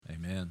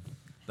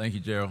Thank you,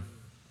 Gerald.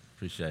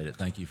 Appreciate it.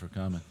 Thank you for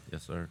coming.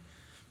 Yes, sir.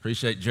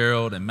 Appreciate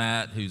Gerald and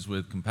Matt, who's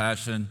with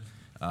Compassion,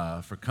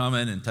 for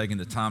coming and taking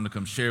the time to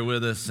come share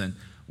with us. And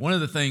one of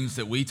the things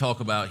that we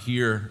talk about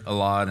here a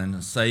lot, and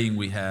a saying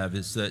we have,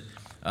 is that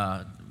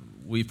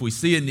if we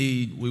see a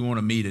need, we want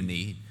to meet a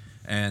need.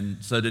 And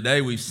so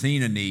today we've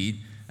seen a need,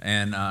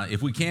 and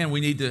if we can,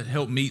 we need to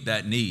help meet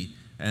that need.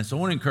 And so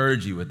I want to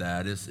encourage you with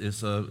that.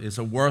 It's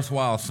a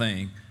worthwhile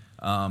thing.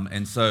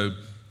 And so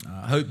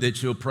I hope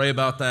that you'll pray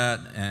about that,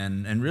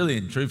 and really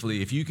and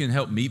truthfully, if you can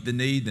help meet the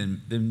need,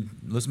 then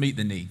let's meet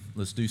the need.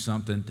 Let's do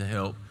something to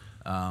help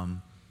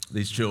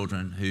these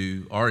children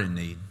who are in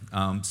need.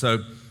 So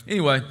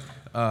anyway,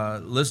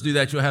 let's do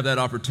that. You'll have that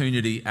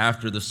opportunity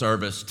after the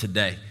service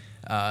today.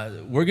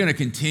 We're going to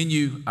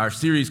continue our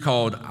series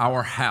called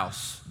Our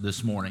House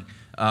this morning.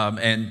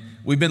 And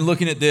we've been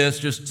looking at this,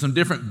 just some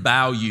different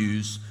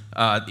values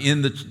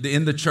in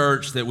the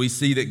church that we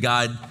see that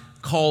God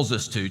calls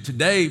us to.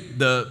 Today,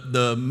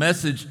 the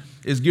message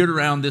is geared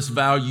around this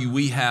value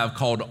we have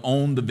called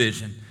Own the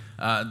Vision.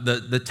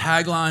 The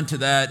tagline to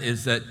that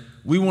is that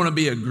we want to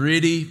be a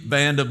gritty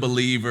band of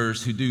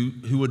believers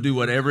who will do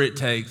whatever it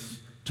takes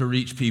to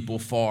reach people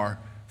far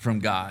from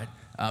God.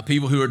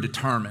 People who are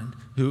determined,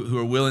 who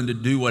are willing to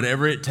do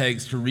whatever it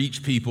takes to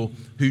reach people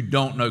who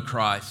don't know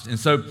Christ. And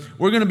so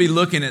we're going to be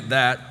looking at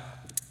that.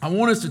 I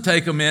want us to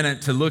take a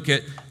minute to look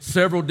at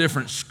several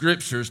different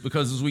scriptures,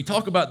 because as we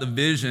talk about the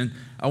vision,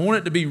 I want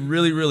it to be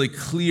really, really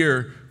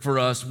clear for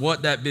us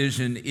what that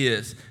vision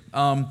is.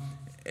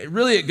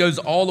 It goes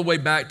all the way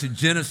back to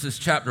Genesis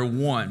chapter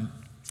 1.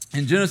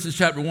 In Genesis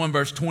chapter 1,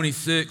 verse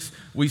 26,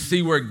 we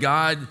see where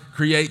God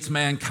creates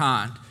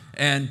mankind,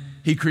 and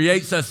he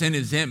creates us in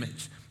his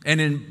image. And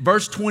in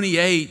verse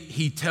 28,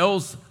 he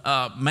tells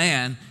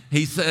man,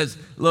 he says,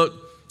 look,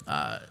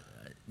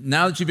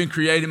 now that you've been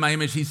created in my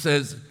image, he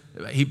says,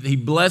 he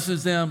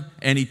blesses them,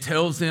 and he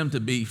tells them to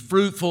be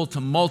fruitful,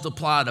 to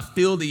multiply, to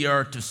fill the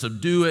earth, to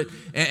subdue it.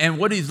 And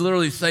what he's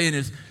literally saying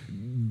is,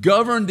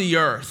 govern the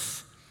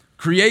earth,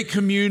 create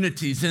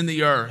communities in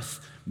the earth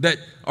that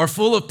are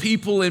full of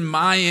people in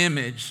my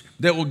image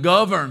that will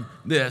govern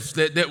this,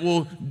 that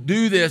will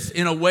do this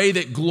in a way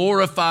that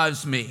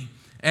glorifies me.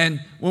 And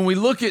when we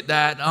look at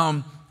that,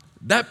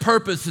 that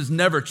purpose has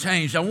never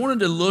changed. I wanted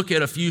to look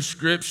at a few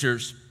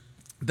scriptures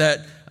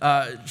that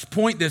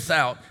point this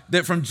out,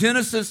 that from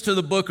Genesis to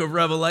the book of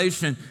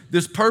Revelation,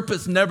 this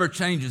purpose never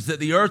changes, that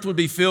the earth would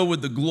be filled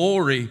with the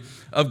glory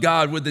of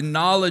God, with the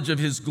knowledge of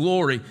his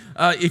glory.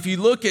 If you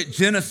look at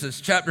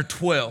Genesis chapter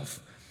 12,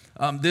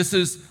 this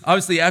is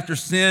obviously after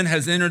sin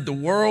has entered the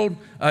world.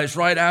 It's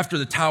right after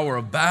the Tower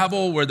of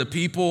Babel, where the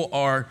people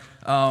are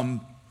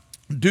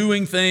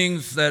doing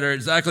things that are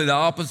exactly the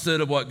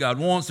opposite of what God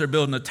wants. They're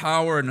building a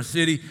tower and a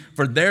city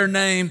for their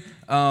name,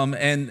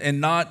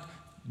 and not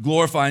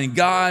glorifying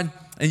God.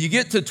 And you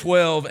get to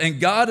 12, and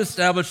God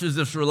establishes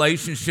this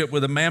relationship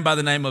with a man by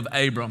the name of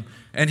Abram,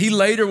 and he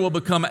later will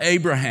become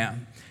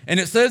Abraham. And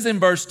it says in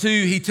verse 2,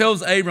 he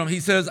tells Abram, he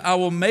says, I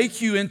will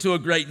make you into a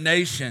great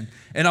nation,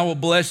 and I will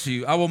bless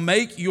you. I will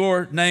make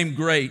your name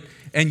great,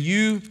 and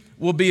you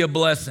will be a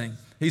blessing.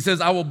 He says,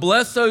 I will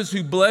bless those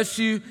who bless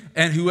you,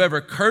 and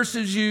whoever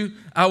curses you,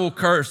 I will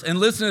curse. And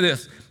listen to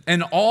this,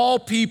 and all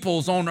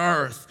peoples on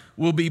earth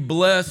will be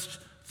blessed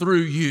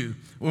through you.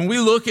 When we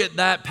look at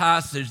that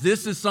passage,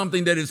 this is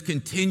something that is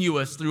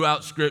continuous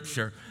throughout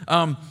Scripture.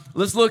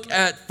 Let's look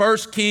at 1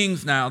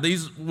 Kings now.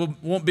 These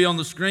won't be on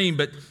the screen,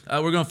 but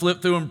we're going to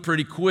flip through them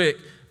pretty quick.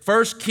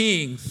 1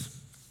 Kings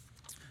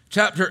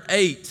chapter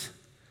 8,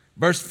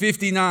 verse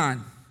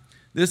 59.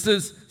 This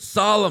is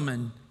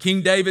Solomon,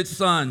 King David's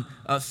son,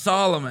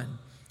 Solomon,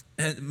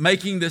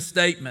 making this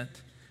statement.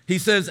 He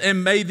says,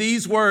 and may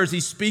these words,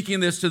 he's speaking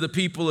this to the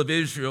people of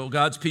Israel,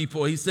 God's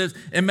people. He says,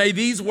 and may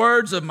these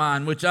words of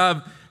mine, which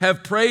I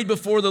have prayed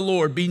before the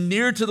Lord, be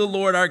near to the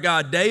Lord our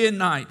God day and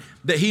night,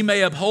 that he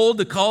may uphold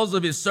the cause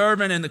of his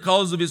servant and the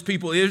cause of his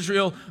people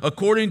Israel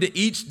according to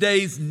each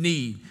day's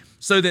need.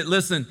 So that,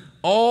 listen,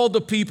 all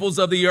the peoples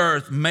of the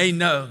earth may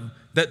know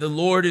that the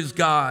Lord is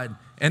God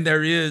and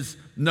there is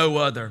no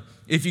other.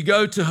 If you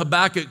go to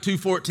Habakkuk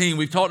 2:14,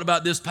 we've talked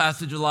about this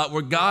passage a lot,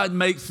 where God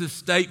makes this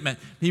statement.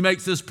 He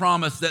makes this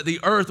promise that the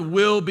earth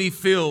will be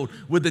filled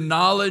with the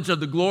knowledge of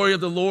the glory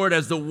of the Lord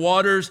as the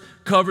waters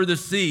cover the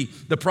sea.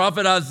 The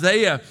prophet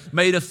Isaiah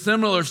made a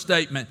similar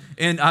statement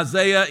in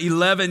Isaiah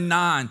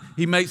 11:9.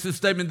 He makes this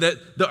statement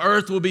that the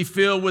earth will be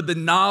filled with the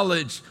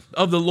knowledge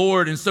of the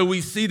Lord. And so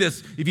we see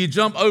this. If you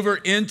jump over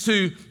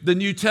into the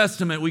New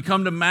Testament, we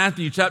come to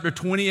Matthew chapter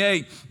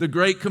 28, the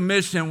Great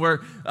Commission,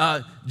 where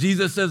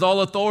Jesus says,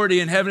 all authority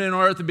in heaven and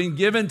earth have been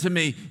given to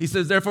me. He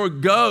says, therefore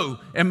go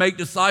and make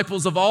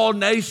disciples of all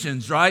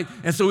nations, right?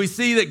 And so we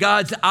see that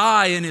God's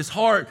eye and his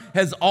heart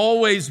has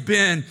always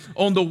been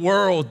on the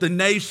world, the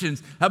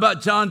nations. How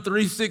about John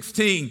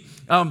 3:16?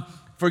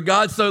 For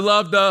God so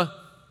loved the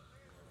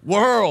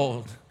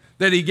world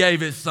that he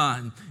gave his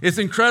son. It's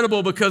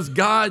incredible because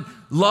God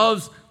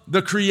loves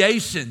the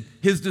creation.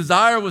 His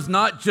desire was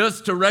not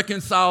just to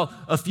reconcile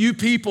a few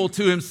people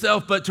to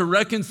himself, but to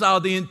reconcile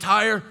the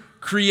entire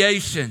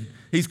creation.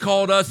 He's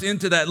called us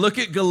into that. Look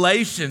at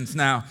Galatians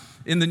now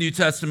in the New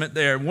Testament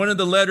there. One of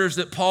the letters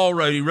that Paul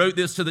wrote, he wrote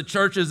this to the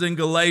churches in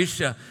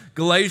Galatia.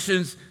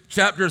 Galatians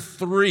chapter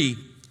 3,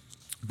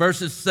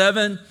 verses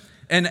 7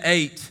 and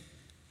 8.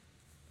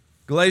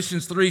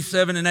 Galatians 3,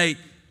 7 and 8.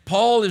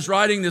 Paul is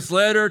writing this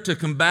letter to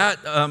combat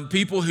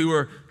people who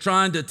are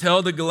trying to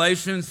tell the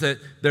Galatians that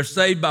they're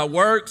saved by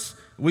works.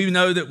 We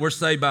know that we're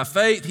saved by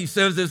faith. He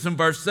says this in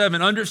verse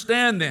 7.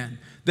 Understand then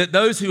that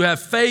those who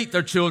have faith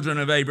are children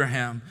of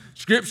Abraham.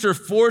 Scripture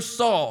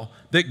foresaw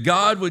that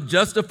God would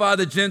justify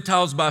the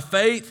Gentiles by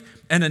faith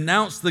and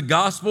announce the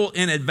gospel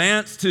in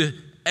advance to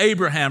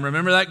Abraham.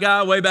 Remember that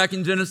guy way back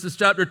in Genesis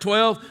chapter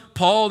 12?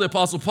 Paul, the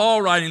Apostle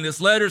Paul, writing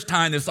this letter, is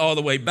tying this all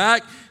the way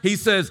back. He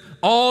says,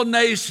 all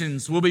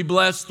nations will be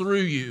blessed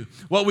through you.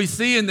 What we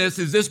see in this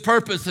is this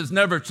purpose has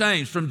never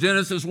changed from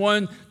Genesis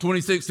 1,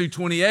 26 through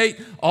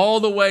 28, all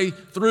the way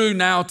through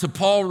now to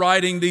Paul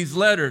writing these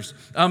letters.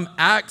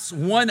 Acts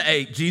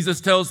 1:8,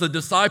 Jesus tells the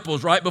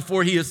disciples right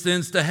before he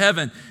ascends to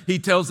heaven, he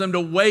tells them to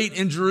wait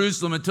in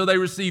Jerusalem until they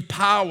receive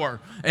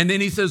power. And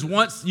then he says,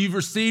 once you've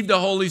received the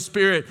Holy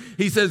Spirit,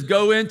 he says,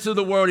 go into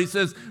the world. He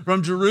says,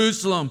 from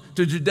Jerusalem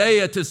to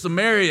Judea to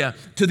Samaria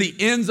to the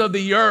ends of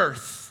the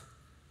earth.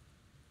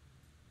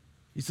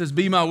 He says,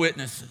 be my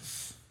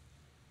witnesses.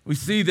 We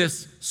see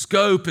this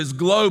scope is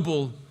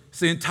global. It's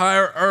the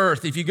entire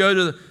earth. If you go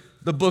to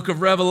the book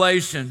of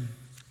Revelation,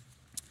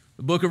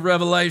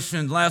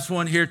 last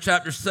one here,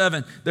 chapter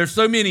 7. There's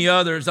so many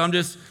others. I'm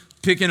just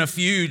picking a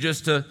few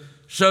just to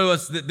show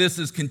us that this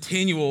is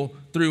continual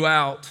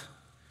throughout.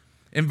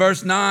 In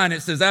verse 9,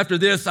 it says, after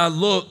this I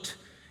looked,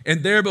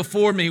 and there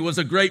before me was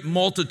a great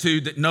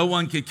multitude that no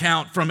one could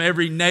count from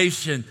every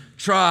nation,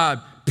 tribe,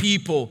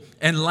 people,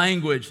 and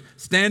language,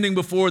 standing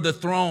before the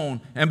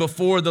throne and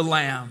before the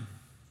Lamb.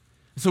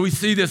 So we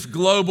see this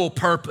global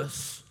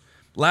purpose.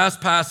 Last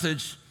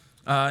passage,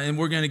 and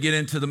we're going to get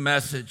into the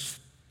message.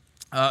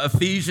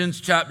 Ephesians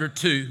chapter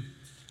 2,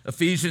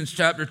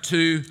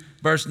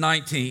 verse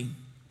 19.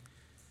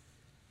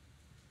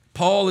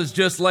 Paul has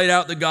just laid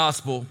out the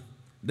gospel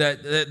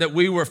that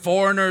we were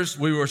foreigners,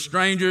 we were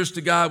strangers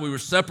to God, we were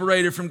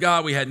separated from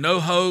God, we had no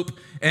hope.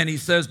 And he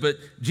says, but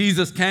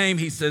Jesus came.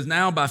 He says,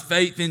 now by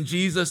faith in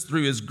Jesus,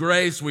 through his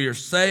grace, we are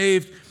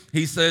saved.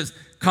 He says,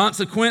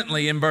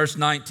 consequently, in verse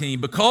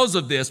 19, because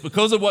of this,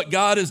 because of what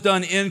God has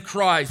done in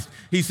Christ,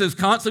 he says,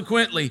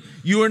 consequently,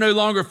 you are no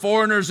longer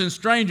foreigners and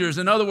strangers.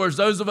 In other words,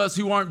 those of us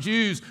who aren't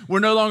Jews, we're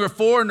no longer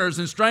foreigners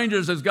and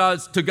strangers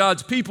to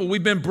God's people.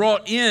 We've been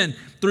brought in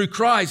through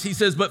Christ. He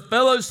says, but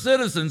fellow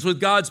citizens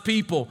with God's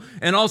people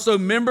and also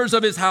members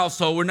of his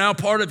household. We're now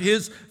part of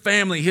his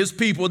family, his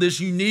people, this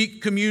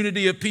unique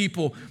community of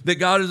people that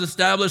God has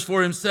established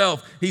for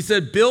himself. He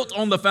said, built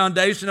on the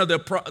foundation of the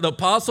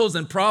apostles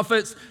and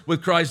prophets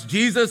with Christ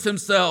Jesus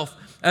himself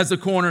as the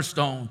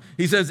cornerstone.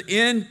 He says,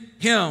 in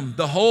him,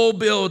 the whole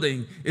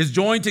building is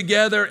joined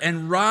together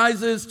and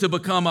rises to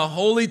become a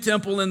holy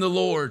temple in the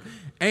Lord.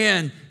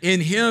 And in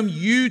him,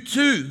 you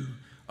too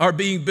are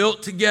being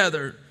built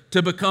together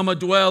to become a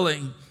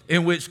dwelling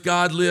in which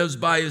God lives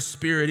by his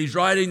Spirit. He's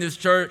writing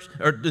this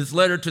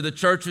letter to the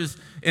churches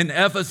in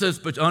Ephesus,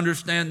 but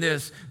understand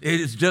this, it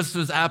is just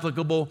as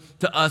applicable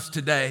to us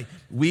today.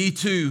 We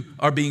too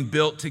are being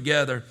built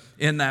together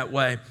in that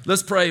way.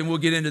 Let's pray and we'll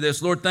get into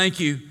this. Lord, thank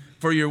you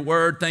for your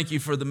word. Thank you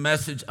for the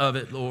message of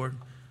it, Lord.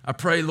 I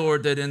pray,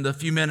 Lord, that in the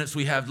few minutes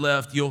we have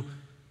left, you'll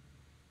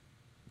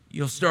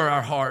stir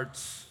our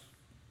hearts.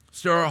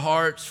 Stir our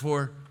hearts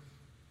for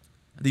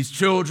these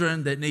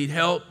children that need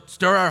help.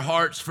 Stir our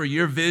hearts for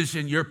your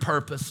vision, your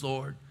purpose,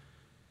 Lord,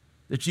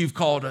 that you've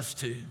called us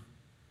to.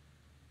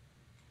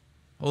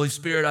 Holy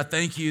Spirit, I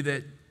thank you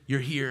that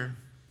you're here.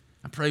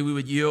 I pray we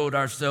would yield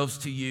ourselves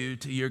to you,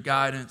 to your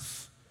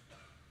guidance,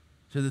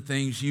 to the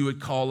things you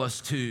would call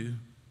us to.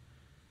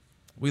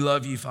 We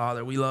love you,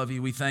 Father. We love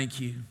you. We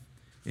thank you.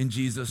 In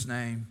Jesus'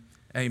 name,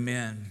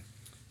 amen.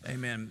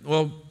 Amen.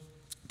 Well,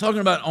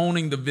 talking about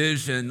owning the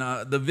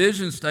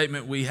vision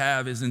statement we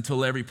have is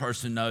until every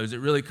person knows. It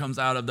really comes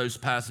out of those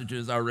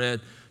passages I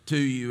read to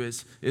you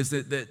is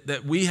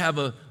that we have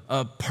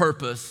a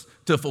purpose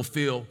to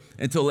fulfill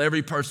until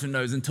every person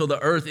knows, until the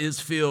earth is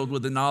filled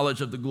with the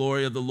knowledge of the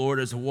glory of the Lord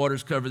as the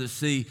waters cover the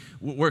sea.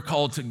 We're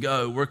called to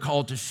go. We're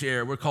called to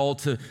share. We're called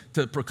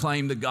to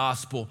proclaim the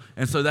gospel.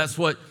 And so that's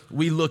what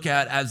we look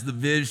at as the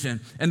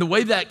vision. And the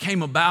way that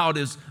came about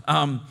is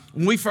when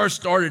we first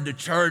started the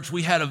church,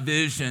 we had a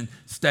vision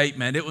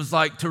statement. It was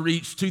like to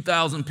reach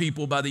 2,000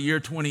 people by the year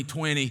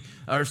 2020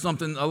 or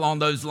something along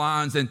those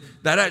lines. And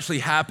that actually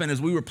happened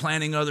as we were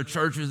planning other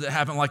churches. That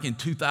happened like in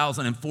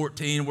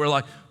 2014. We're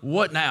like,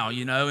 what now,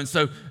 you know? And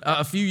so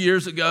a few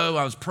years ago,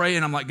 I was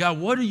praying. I'm like, God,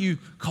 what are you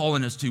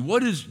calling us to?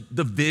 What is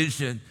the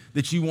vision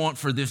that you want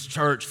for this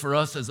church, for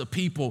us as a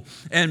people?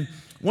 And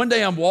one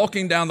day I'm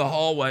walking down the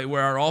hallway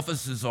where our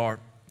offices are.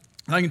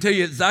 And I can tell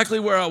you exactly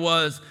where I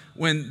was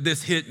when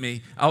this hit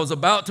me. I was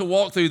about to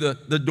walk through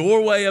the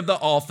doorway of the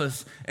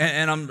office,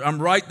 and I'm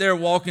right there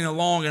walking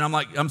along, and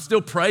I'm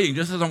still praying.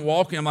 Just as I'm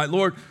walking, I'm like,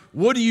 Lord,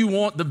 what do you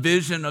want the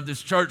vision of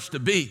this church to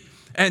be?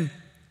 And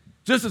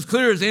just as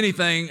clear as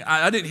anything,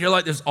 I didn't hear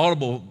like this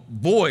audible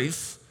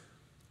voice,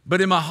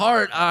 but in my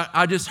heart,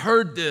 I just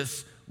heard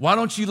this: why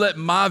don't you let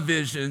my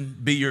vision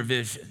be your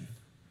vision?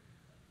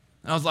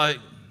 And I was like,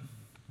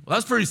 well,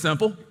 that's pretty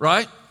simple,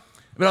 right?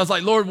 But I was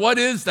like, Lord, what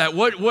is that?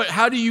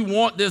 How do you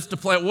want this to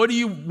play? What do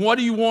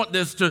you want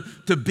this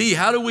to be?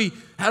 How do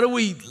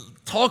we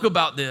talk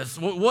about this?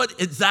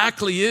 What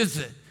exactly is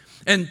it?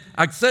 And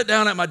I sat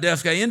down at my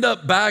desk. I end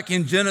up back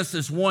in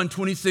Genesis 1,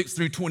 26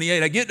 through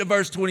 28. I get to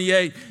verse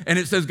 28, and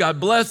it says, God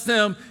blessed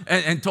them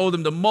and told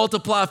them to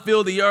multiply,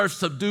 fill the earth,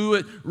 subdue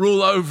it,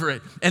 rule over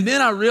it. And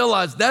then I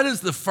realized that is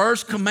the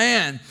first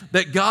command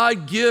that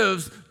God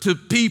gives to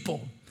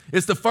people.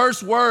 It's the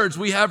first words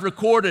we have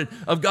recorded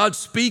of God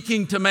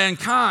speaking to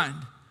mankind.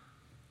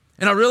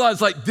 And I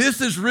realized, like, this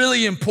is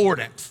really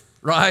important,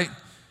 right?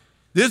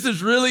 This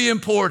is really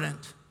important.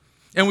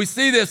 And we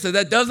see this,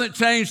 that doesn't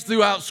change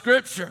throughout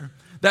Scripture.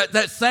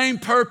 That same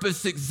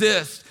purpose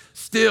exists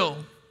still.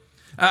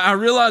 I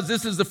realized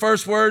this is the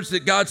first words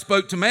that God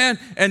spoke to man.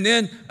 And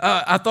then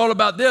I thought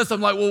about this. I'm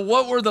like, well,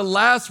 what were the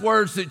last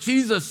words that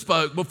Jesus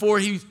spoke before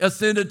he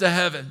ascended to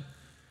heaven?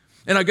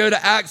 And I go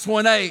to Acts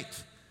 1:8.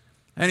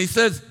 And he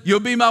says, you'll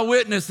be my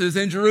witnesses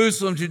in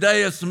Jerusalem,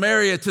 Judea,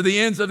 Samaria, to the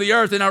ends of the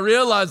earth. And I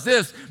realized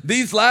this: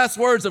 these last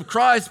words of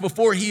Christ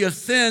before he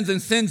ascends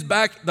and sends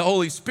back the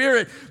Holy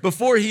Spirit,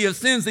 before he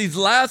ascends, these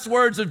last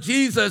words of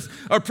Jesus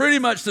are pretty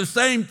much the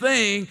same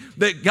thing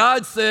that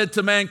God said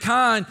to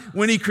mankind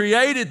when he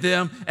created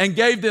them and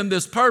gave them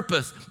this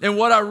purpose. And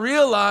what I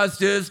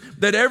realized is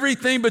that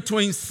everything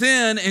between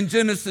sin in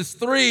Genesis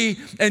 3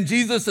 and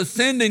Jesus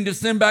ascending to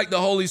send back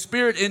the Holy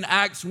Spirit in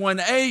Acts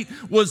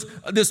 1:8 was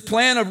this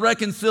plan of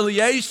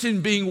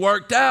reconciliation being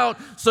worked out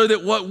so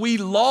that what we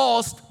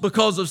lost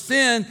because of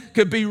sin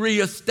could be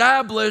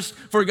reestablished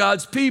for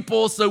God's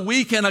people so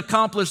we can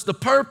accomplish the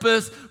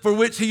purpose for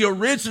which he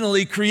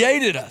originally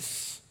created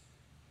us.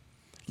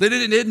 That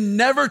it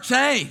never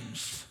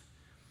changed.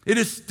 It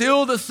is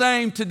still the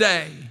same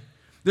today.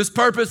 This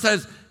purpose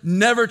has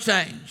never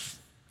changed.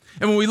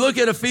 And when we look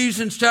at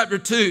Ephesians chapter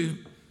 2,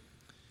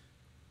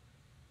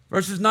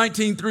 verses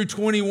 19 through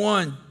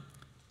 21,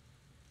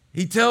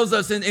 he tells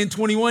us in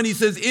 21, he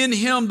says, in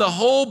him the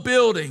whole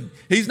building.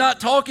 He's not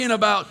talking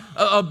about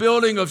a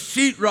building of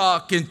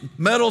sheetrock and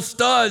metal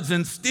studs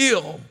and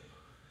steel.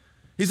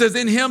 He says,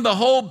 in him the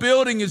whole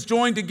building is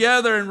joined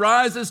together and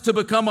rises to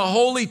become a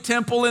holy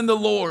temple in the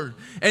Lord.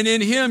 And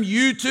in him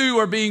you too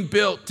are being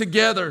built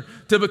together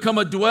to become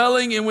a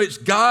dwelling in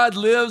which God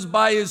lives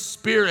by his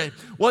Spirit.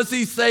 What's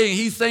he saying?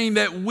 He's saying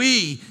that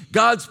we,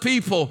 God's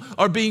people,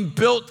 are being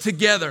built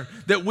together,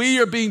 that we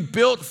are being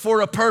built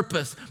for a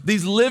purpose.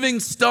 These living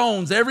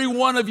stones, every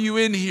one of you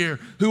in here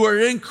who are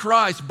in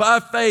Christ by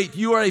faith,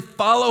 you are a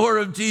follower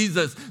of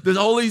Jesus. The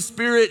Holy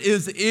Spirit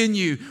is in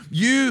you.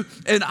 You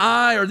and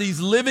I are these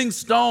living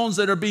stones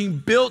that are being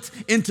built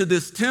into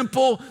this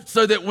temple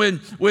so that when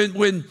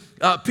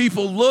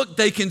people look,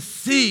 they can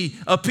see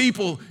a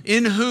people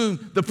in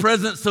whom the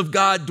presence of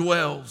God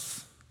dwells.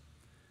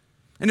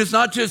 And it's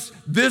not just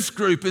this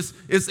group,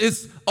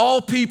 it's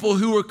all people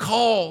who are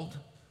called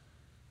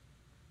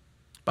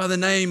by the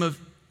name of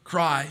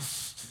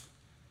Christ.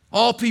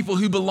 All people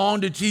who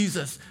belong to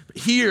Jesus.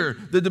 Here,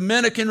 the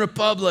Dominican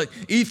Republic,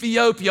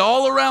 Ethiopia,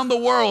 all around the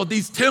world,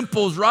 these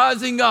temples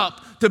rising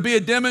up to be a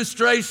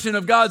demonstration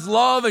of God's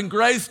love and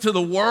grace to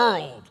the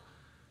world.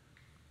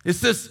 It's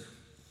this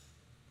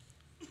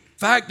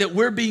fact that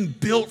we're being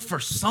built for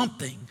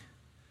something.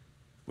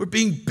 We're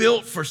being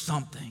built for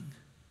something.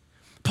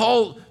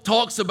 Paul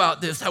talks about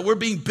this, how we're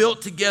being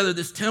built together,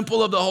 this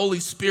temple of the Holy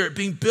Spirit,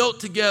 being built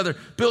together,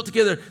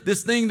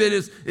 this thing that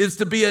is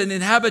to be an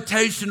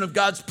inhabitation of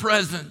God's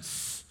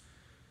presence.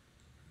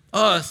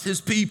 Us,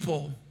 his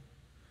people.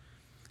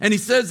 And he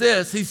says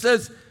this, he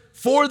says,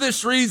 for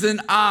this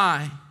reason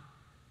I,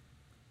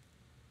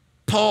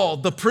 Paul,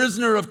 the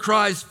prisoner of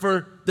Christ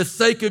for the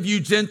sake of you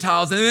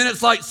Gentiles. And then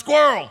it's like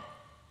squirrel.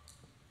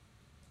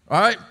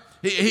 All right?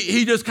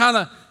 He just kind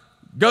of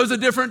goes a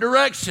different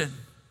direction.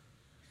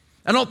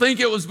 I don't think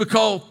it was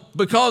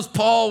because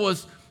Paul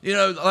was,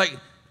 like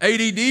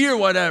ADD or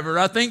whatever.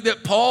 I think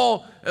that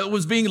Paul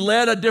was being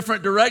led a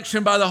different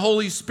direction by the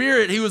Holy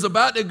Spirit. He was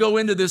about to go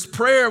into this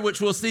prayer,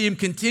 which we'll see him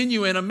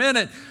continue in a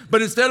minute.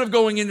 But instead of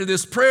going into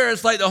this prayer,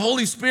 it's like the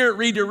Holy Spirit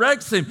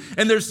redirects him.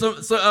 And there's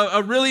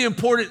a really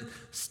important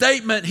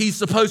statement he's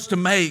supposed to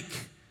make.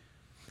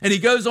 And he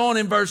goes on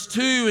in verse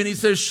 2 and he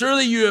says,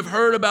 surely you have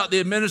heard about the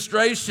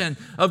administration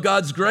of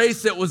God's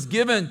grace that was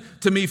given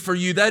to me for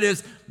you. That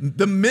is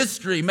the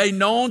mystery made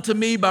known to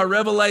me by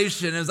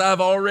revelation, as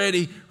I've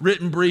already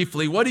written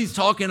briefly. What he's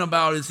talking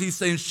about is he's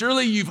saying,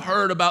 surely you've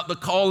heard about the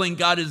calling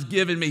God has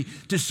given me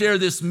to share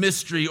this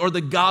mystery or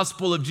the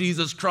gospel of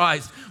Jesus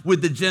Christ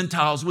with the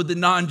Gentiles, with the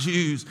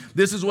non-Jews.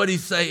 This is what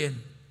he's saying.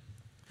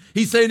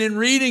 He's saying in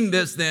reading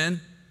this then,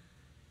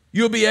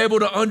 you'll be able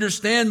to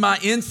understand my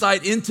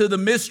insight into the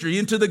mystery,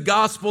 into the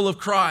gospel of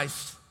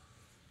Christ,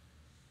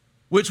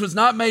 which was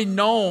not made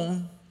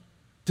known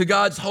to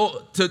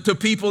to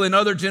people in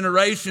other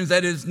generations,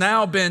 that has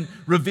now been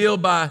revealed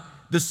by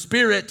the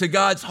Spirit to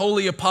God's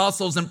holy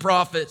apostles and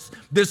prophets.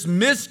 This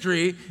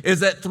mystery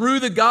is that through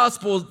the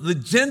gospel, the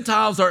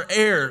Gentiles are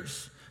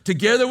heirs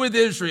together with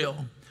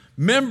Israel,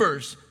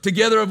 members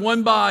together of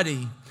one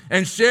body,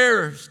 and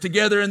sharers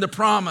together in the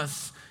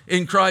promise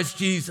in Christ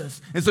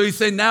Jesus. And so he's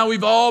saying now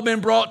we've all been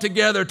brought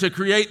together to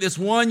create this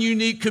one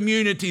unique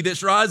community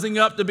that's rising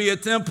up to be a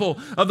temple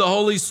of the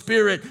Holy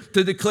Spirit,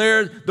 to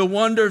declare the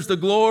wonders, the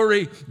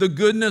glory, the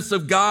goodness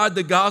of God,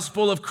 the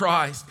gospel of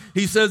Christ.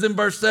 He says in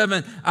verse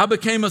 7, I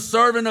became a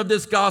servant of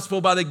this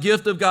gospel by the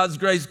gift of God's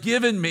grace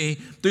given me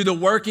through the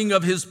working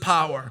of his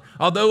power.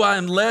 Although I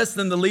am less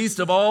than the least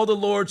of all the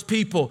Lord's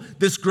people,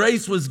 this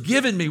grace was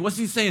given me. What's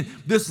he saying?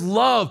 This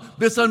love,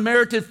 this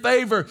unmerited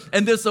favor,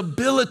 and this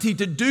ability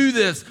to do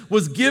this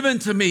was given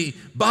to me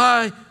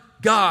by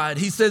God.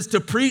 He says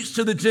to preach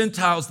to the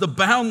Gentiles the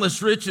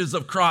boundless riches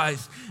of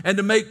Christ and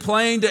to make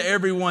plain to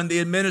everyone the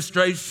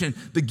administration,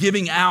 the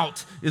giving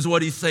out is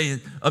what he's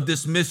saying of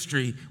this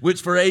mystery,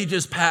 which for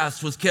ages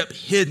past was kept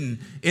hidden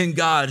in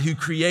God who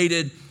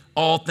created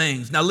all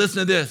things. Now listen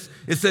to this.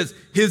 It says,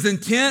 his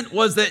intent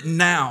was that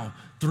now,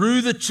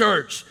 through the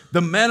church, the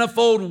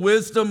manifold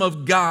wisdom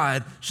of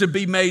God should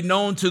be made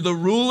known to the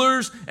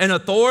rulers and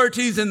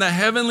authorities in the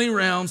heavenly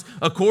realms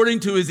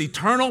according to his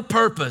eternal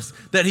purpose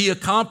that he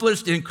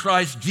accomplished in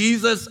Christ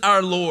Jesus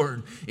our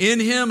Lord. In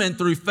him and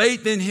through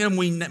faith in him,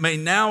 we may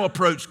now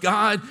approach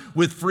God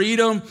with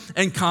freedom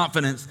and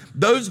confidence.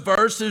 Those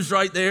verses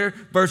right there,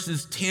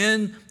 verses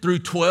 10 through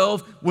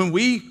 12, when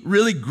we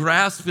really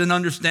grasp an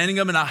understanding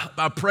of them, and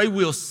I pray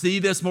we'll see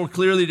this more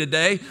clearly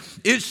today,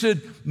 it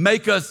should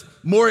make us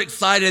more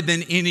excited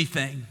than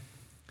anything.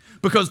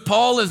 Because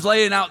Paul is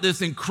laying out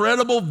this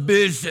incredible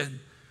vision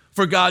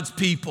for God's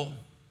people.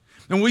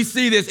 And we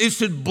see this, it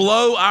should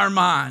blow our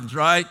minds,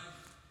 right?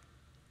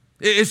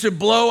 It should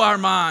blow our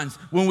minds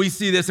when we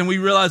see this and we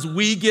realize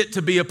we get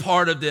to be a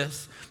part of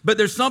this. But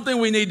there's something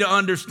we need to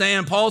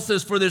understand. Paul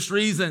says, for this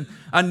reason,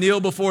 I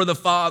kneel before the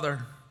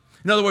Father.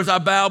 In other words, I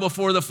bow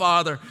before the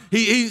Father.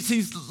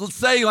 He's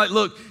saying, like,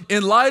 look,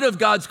 in light of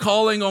God's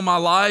calling on my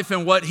life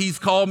and what he's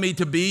called me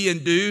to be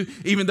and do,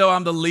 even though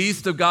I'm the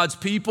least of God's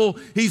people,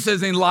 he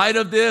says, in light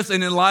of this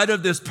and in light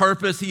of this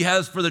purpose he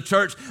has for the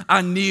church,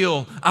 I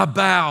kneel, I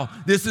bow.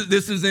 This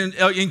is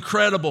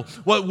incredible.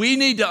 What we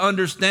need to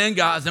understand,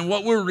 guys, and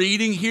what we're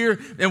reading here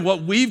and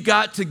what we've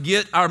got to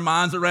get our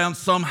minds around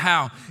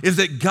somehow is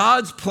that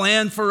God's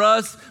plan for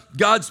us,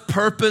 God's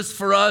purpose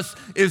for us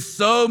is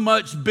so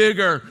much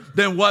bigger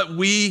than what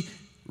we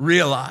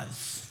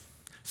realize.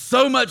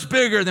 So much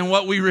bigger than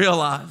what we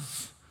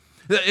realize.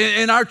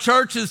 In our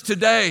churches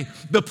today,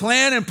 the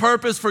plan and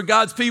purpose for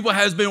God's people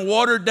has been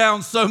watered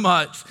down so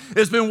much.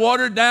 It's been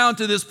watered down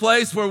to this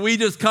place where we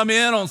just come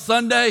in on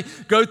Sunday,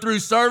 go through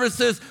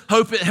services,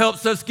 hope it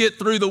helps us get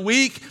through the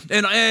week,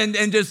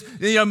 and just,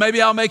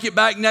 maybe I'll make it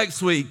back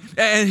next week.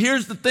 And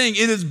here's the thing,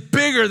 it is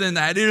bigger than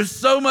that. It is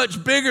so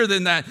much bigger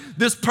than that.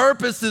 This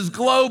purpose is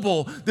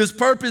global. This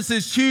purpose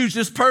is huge.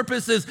 This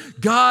purpose is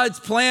God's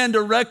plan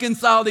to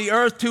reconcile the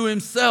earth to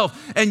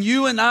himself. And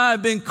you and I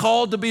have been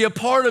called to be a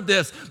part of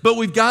this, but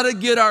we've got to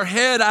get our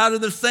head out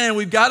of the sand.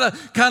 We've got to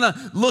kind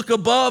of look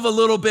above a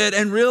little bit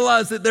and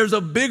realize that there's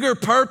a bigger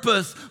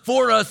purpose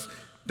for us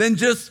than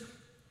just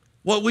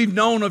what we've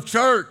known of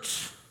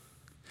church.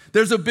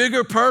 There's a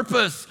bigger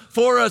purpose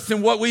for us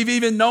than what we've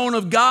even known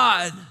of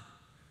God.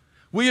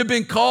 We have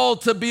been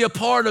called to be a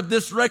part of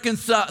this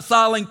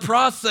reconciling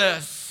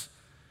process.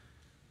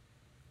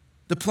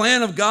 The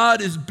plan of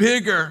God is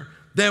bigger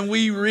than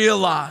we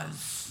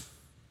realize.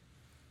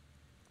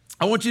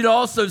 I want you to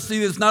also see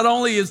this. Not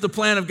only is the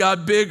plan of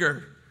God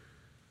bigger,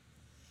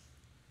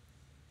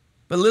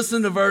 but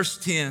listen to verse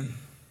 10.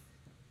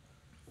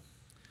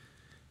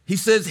 He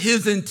says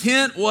his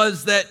intent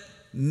was that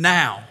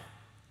now.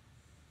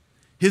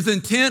 His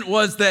intent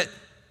was that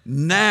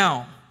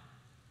now,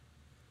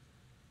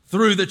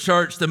 through the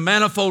church, the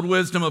manifold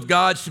wisdom of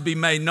God should be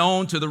made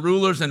known to the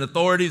rulers and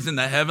authorities in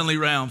the heavenly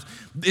realms.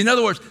 In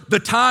other words, the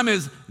time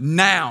is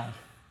now.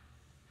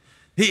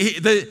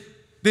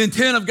 The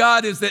intent of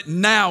God is that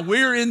now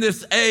we're in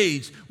this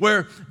age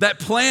where that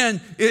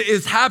plan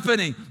is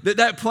happening,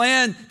 that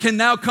plan can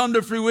now come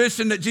to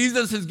fruition, that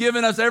Jesus has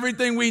given us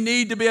everything we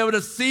need to be able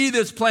to see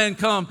this plan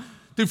come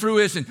to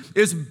fruition.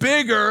 It's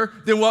bigger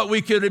than what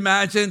we could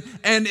imagine,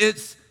 and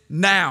it's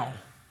now.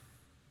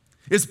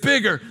 It's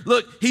bigger.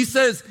 Look, he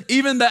says,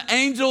 even the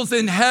angels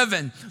in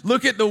heaven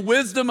look at the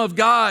wisdom of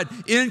God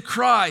in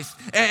Christ,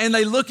 and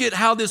they look at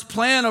how this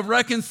plan of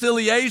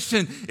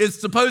reconciliation is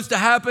supposed to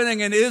happen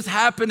and is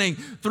happening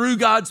through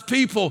God's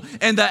people.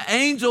 And the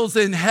angels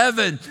in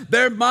heaven,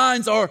 their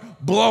minds are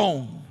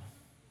blown.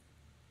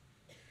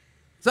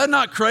 Is that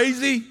not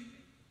crazy?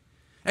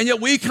 And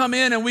yet we come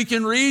in and we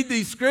can read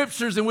these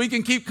scriptures and we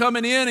can keep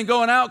coming in and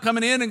going out,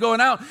 coming in and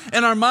going out,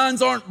 and our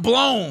minds aren't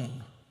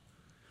blown.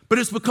 But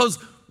it's because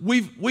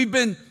we've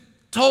been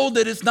told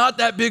that it's not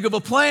that big of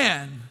a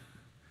plan.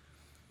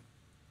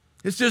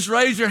 It's just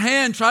raise your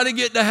hand, try to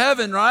get to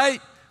heaven, right?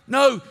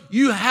 No,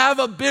 you have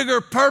a bigger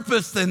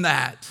purpose than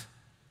that.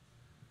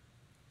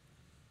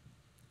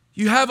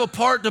 You have a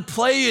part to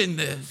play in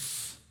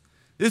this.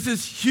 This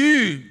is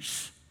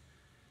huge.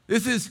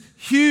 This is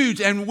huge,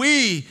 and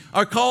we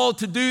are called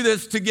to do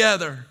this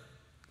together.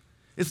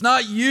 It's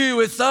not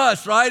you, it's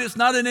us, right? It's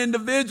not an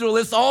individual,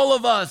 it's all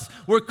of us.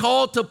 We're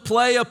called to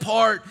play a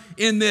part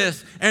in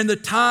this, and the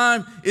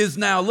time is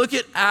now. Look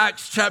at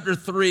Acts chapter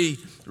 3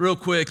 real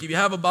quick. If you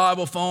have a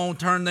Bible phone,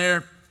 turn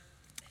there.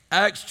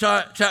 Acts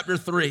chapter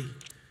 3. I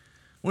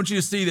want you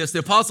to see this. The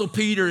Apostle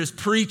Peter is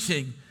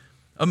preaching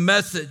a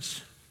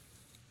message,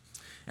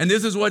 and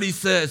this is what he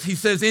says. He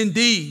says,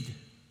 indeed,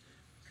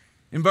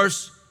 in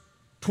verse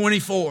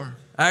 24,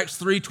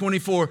 Acts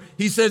 3:24,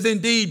 he says,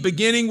 indeed,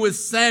 beginning with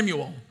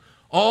Samuel,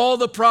 all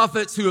the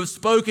prophets who have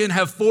spoken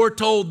have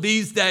foretold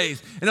these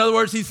days. In other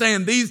words, he's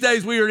saying these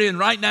days we are in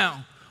right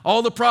now.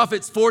 All the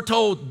prophets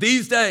foretold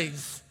these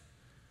days.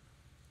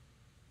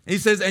 He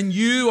says, and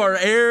you are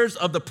heirs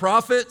of the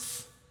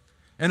prophets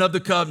and of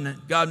the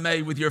covenant God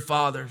made with your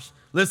fathers.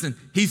 Listen,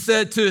 he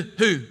said to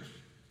who?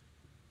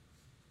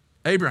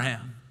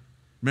 Abraham.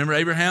 Remember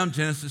Abraham,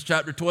 Genesis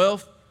chapter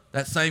 12?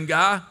 That same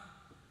guy.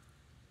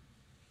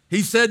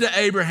 He said to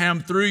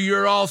Abraham, through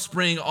your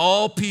offspring,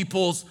 all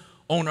peoples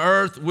on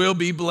earth will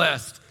be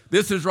blessed.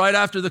 This is right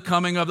after the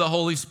coming of the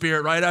Holy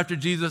Spirit. Right after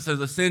Jesus has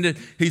ascended,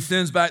 he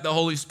sends back the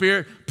Holy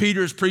Spirit.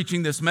 Peter is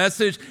preaching this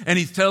message, and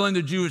he's telling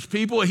the Jewish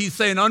people, he's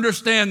saying,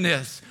 understand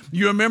this.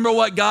 You remember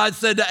what God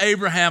said to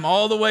Abraham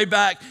all the way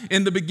back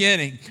in the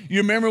beginning. You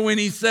remember when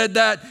he said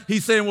that?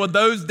 He's saying, well,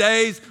 those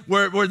days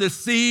where the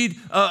seed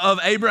of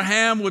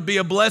Abraham would be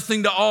a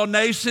blessing to all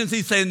nations.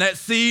 He's saying that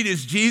seed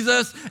is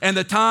Jesus, and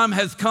the time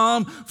has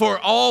come for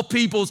all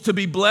peoples to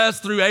be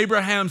blessed through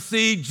Abraham's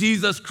seed,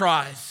 Jesus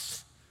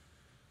Christ.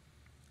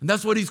 And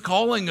that's what he's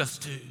calling us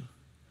to.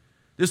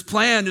 This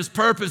plan, this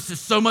purpose is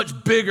so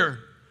much bigger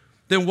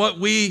than what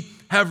we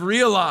have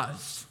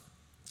realized.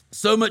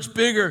 So much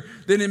bigger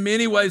than in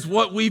many ways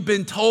what we've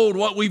been told,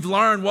 what we've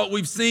learned, what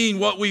we've seen,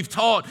 what we've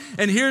taught.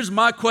 And here's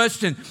my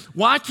question.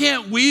 Why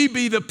can't we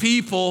be the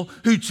people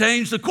who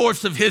change the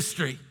course of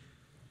history?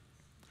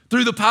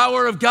 Through the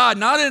power of God,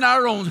 not in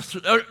our own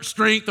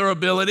strength or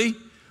ability,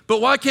 but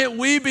why can't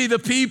we be the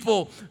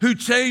people who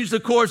change the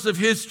course of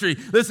history?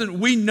 Listen,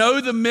 we know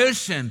the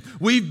mission.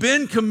 We've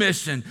been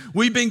commissioned.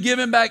 We've been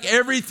given back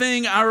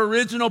everything our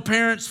original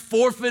parents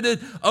forfeited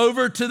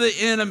over to the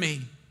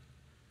enemy.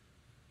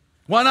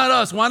 Why not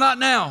us? Why not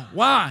now?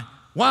 Why?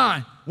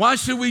 Why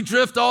should we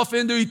drift off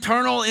into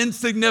eternal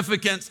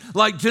insignificance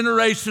like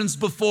generations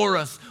before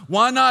us?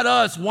 Why not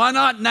us? Why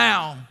not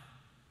now?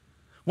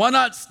 Why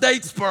not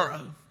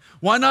Statesboro?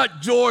 Why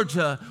not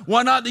Georgia?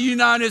 Why not the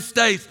United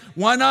States?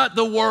 Why not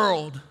the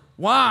world?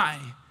 Why?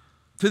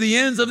 To the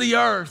ends of the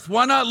earth.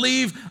 Why not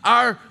leave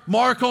our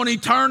mark on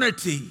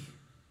eternity?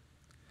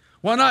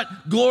 Why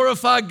not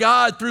glorify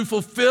God through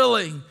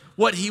fulfilling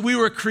what we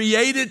were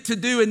created to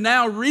do and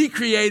now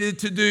recreated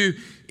to do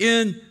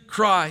in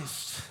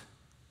Christ?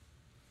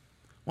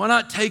 Why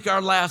not take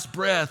our last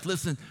breath?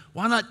 Listen,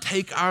 why not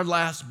take our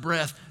last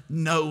breath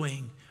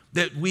knowing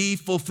that we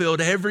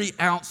fulfilled every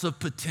ounce of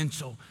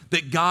potential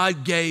that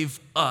God gave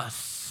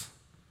us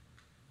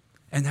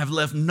and have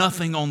left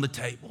nothing on the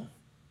table,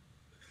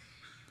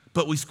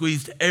 but we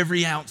squeezed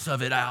every ounce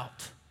of it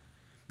out.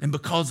 And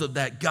because of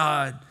that,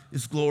 God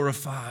is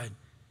glorified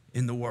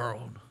in the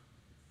world.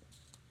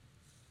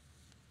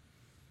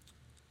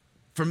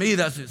 For me,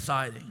 that's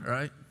exciting,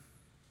 right?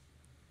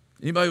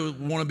 Anybody would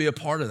want to be a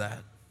part of that?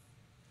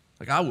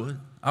 Like I would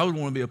want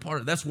to be a part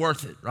of it. That's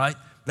worth it, right?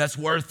 That's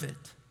worth it.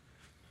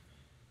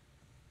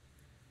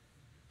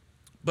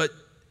 But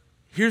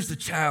here's the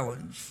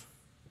challenge.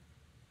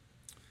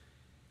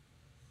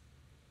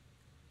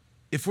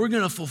 If we're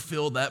going to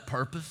fulfill that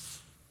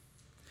purpose,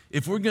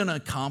 if we're going to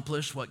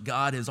accomplish what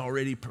God has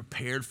already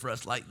prepared for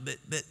us, like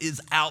that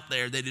is out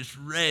there, that is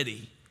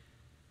ready,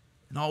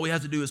 and all we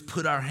have to do is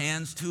put our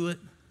hands to it,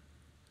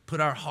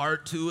 put our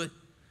heart to it.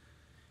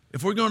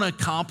 If we're going to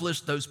accomplish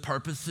those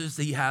purposes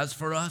that he has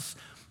for us,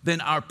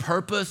 then our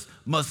purpose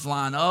must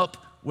line up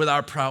with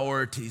our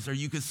priorities. Or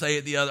you could say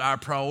it the other, our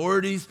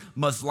priorities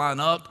must line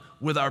up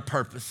with our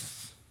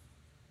purposes.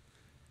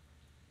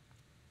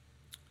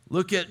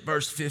 Look at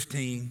verse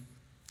 15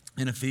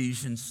 in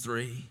Ephesians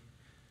 3.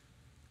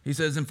 He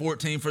says in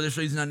 14, for this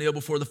reason I kneel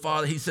before the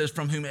Father. He says,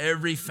 from whom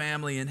every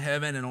family in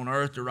heaven and on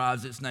earth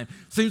derives its name.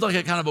 Seems like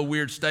a kind of a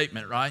weird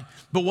statement, right?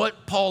 But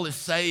what Paul is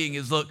saying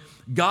is, look,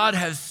 God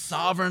has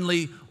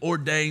sovereignly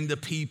ordained the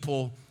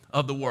people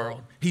of the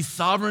world. He's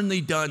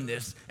sovereignly done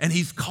this, and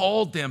he's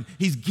called them.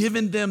 He's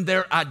given them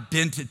their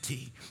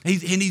identity.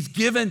 He's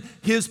given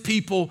his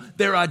people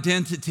their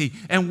identity.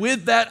 And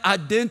with that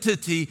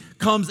identity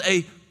comes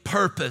a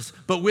purpose.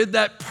 But with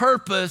that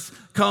purpose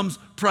comes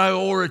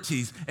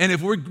priorities. And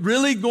if we're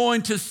really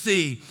going to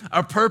see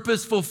our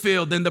purpose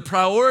fulfilled, then the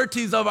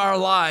priorities of our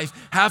life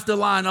have to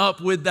line up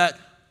with that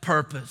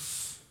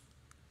purpose.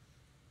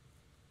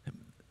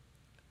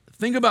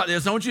 Think about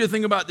this. I want you to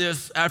think about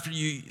this after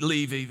you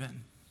leave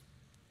even.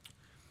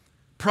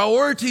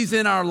 Priorities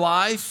in our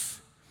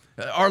life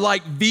are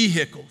like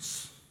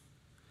vehicles.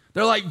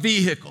 They're like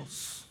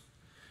vehicles.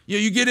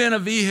 You get in a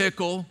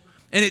vehicle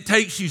and it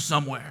takes you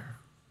somewhere.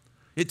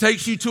 It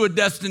takes you to a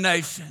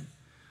destination.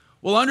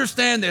 Well,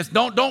 understand this.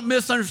 Don't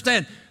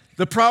misunderstand.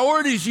 The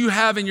priorities you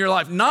have in your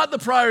life, not the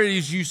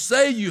priorities you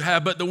say you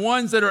have, but the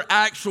ones that are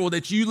actual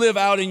that you live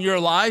out in your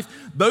life,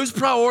 those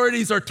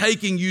priorities are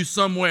taking you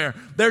somewhere.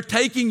 They're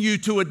taking you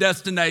to a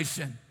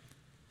destination.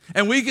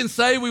 And we can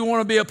say we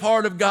want to be a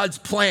part of God's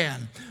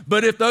plan,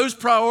 but if those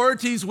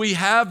priorities we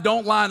have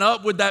don't line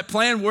up with that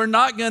plan, we're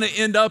not going to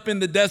end up in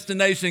the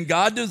destination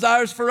God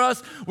desires for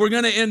us. We're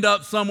going to end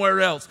up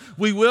somewhere else.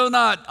 We will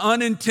not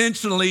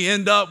unintentionally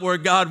end up where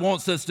God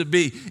wants us to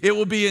be. It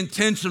will be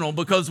intentional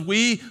because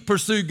we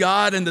pursue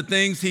God and the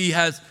things He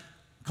has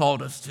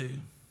called us to.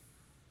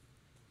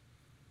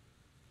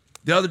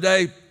 The other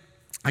day,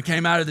 I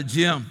came out of the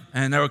gym,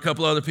 and there were a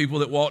couple other people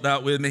that walked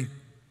out with me.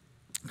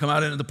 Come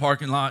out into the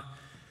parking lot.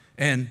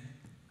 And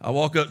I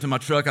walk up to my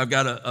truck. I've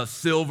got a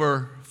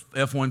silver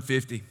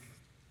F-150.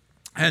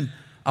 And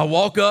I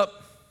walk up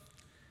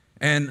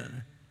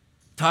and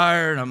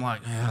tired. I'm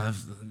like,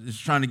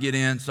 just trying to get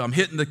in. So I'm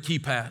hitting the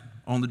keypad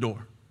on the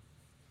door.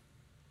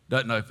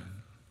 Doesn't open.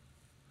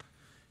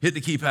 Hit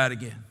the keypad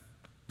again.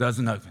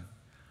 Doesn't open.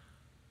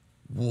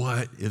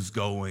 What is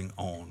going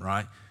on,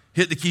 right?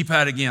 Hit the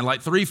keypad again.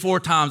 Like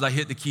 3-4 times I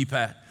hit the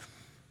keypad.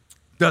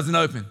 Doesn't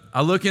open.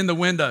 I look in the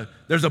window.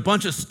 There's a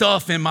bunch of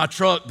stuff in my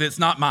truck that's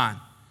not mine.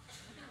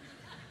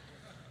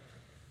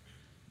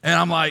 And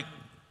I'm like,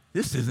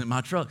 this isn't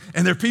my truck.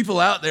 And there are people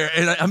out there,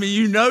 and I mean,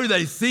 you know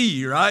they see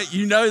you, right?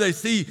 You know they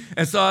see you.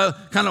 And so I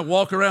kind of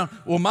walk around.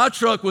 Well, my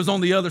truck was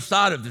on the other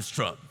side of this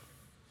truck.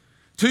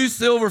 2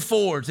 silver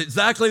Fords,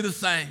 exactly the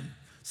same,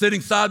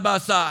 sitting side by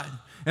side.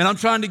 And I'm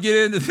trying to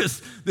get into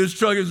this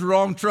truck. It's the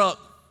wrong truck.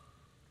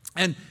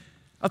 And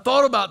I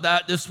thought about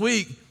that this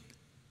week.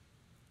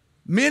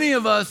 Many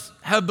of us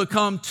have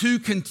become too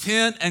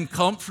content and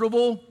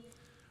comfortable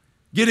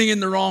getting in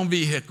the wrong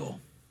vehicle.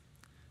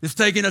 It's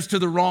taking us to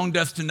the wrong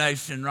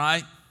destination,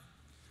 right?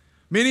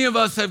 Many of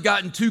us have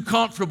gotten too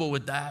comfortable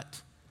with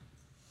that.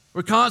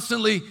 We're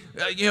constantly,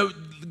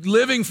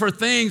 living for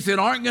things that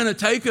aren't going to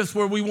take us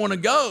where we want to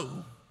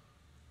go.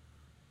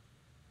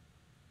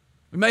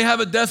 We may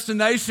have a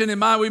destination in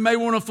mind. We may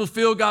want to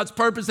fulfill God's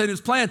purpose and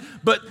His plan,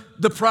 but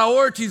the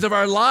priorities of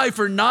our life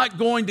are not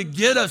going to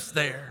get us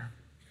there.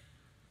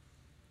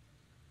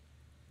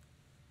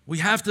 We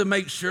have to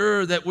make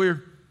sure that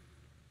we're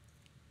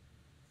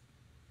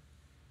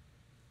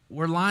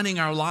lining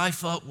our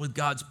life up with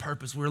God's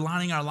purpose. We're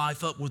lining our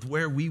life up with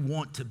where we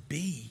want to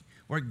be,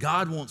 where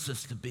God wants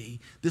us to be,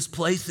 this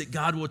place that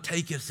God will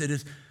take us that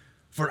is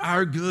for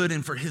our good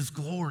and for His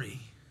glory.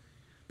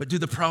 But do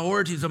the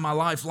priorities of my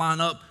life line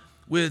up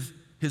with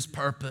His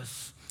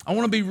purpose? I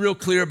want to be real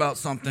clear about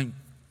something.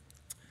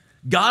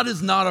 God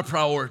is not a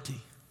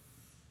priority.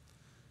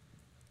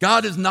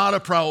 God is not a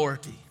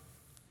priority.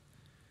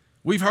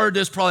 We've heard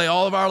this probably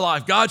all of our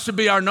life. God should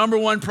be our number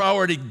one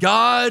priority.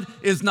 God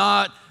is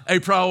not a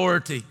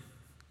priority.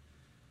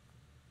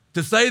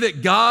 To say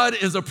that God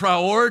is a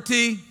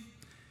priority,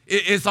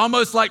 it's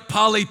almost like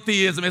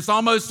polytheism. It's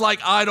almost like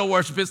idol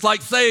worship. It's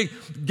like saying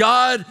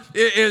God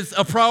is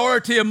a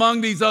priority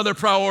among these other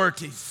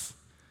priorities.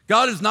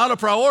 God is not a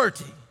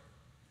priority.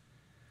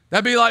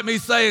 That'd be like me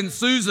saying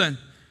Susan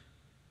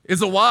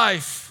is a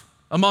wife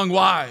among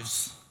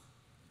wives.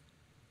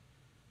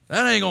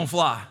 That ain't gonna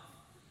fly.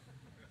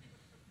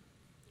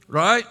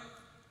 Right?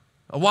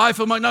 A wife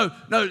among,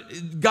 no,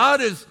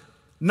 God is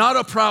not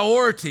a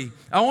priority.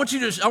 I want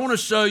to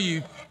show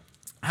you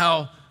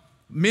how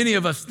many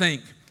of us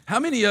think. How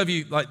many of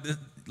you, like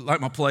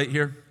my plate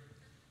here,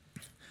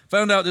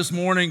 found out this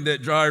morning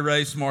that dry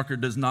erase marker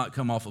does not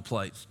come off of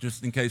plates,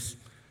 just in case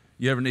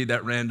you ever need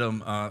that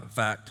random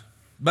fact.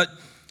 But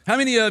how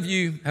many of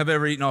you have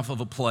ever eaten off of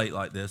a plate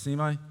like this?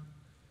 Anybody?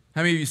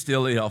 How many of you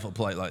still eat off a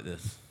plate like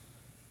this?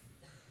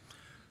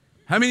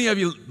 How many of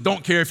you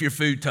don't care if your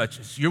food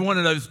touches? You're one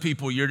of those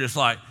people, you're just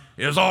like,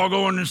 it's all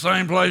going in the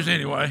same place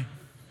anyway,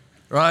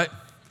 right?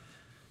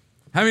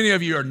 How many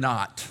of you are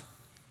not?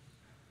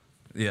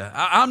 Yeah,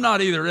 I'm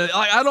not either. Like,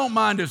 I don't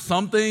mind if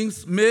some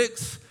things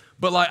mix,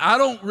 but like I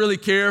don't really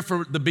care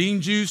for the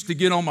bean juice to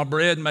get on my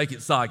bread and make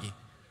it soggy.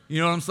 You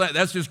know what I'm saying?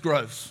 That's just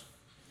gross.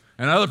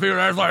 And other people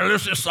are like,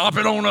 let's just sop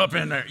it on up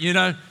in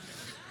there,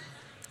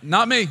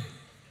 Not me.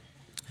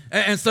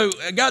 And so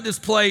I got this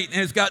plate,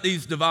 and it's got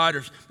these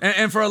dividers.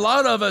 And for a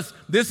lot of us,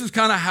 this is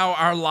kind of how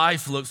our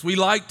life looks. We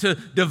like to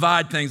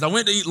divide things. I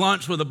went to eat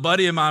lunch with a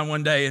buddy of mine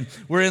one day, and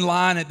we're in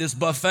line at this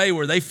buffet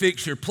where they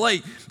fix your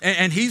plate.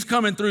 And he's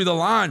coming through the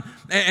line,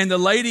 and the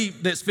lady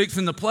that's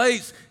fixing the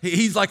plates,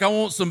 he's like, I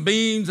want some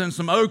beans and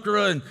some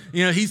okra. And,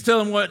 he's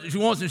telling what she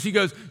wants, and she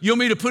goes, you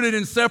want me to put it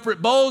in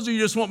separate bowls, or you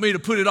just want me to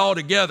put it all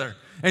together?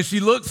 And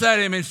she looks at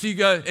him, and she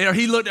goes, or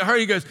he looked at her,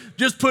 he goes,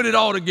 just put it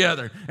all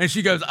together. And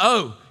she goes,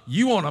 oh,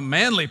 you want a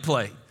manly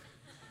plate.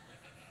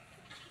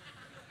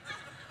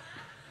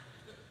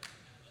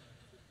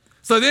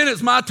 So then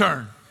it's my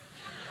turn.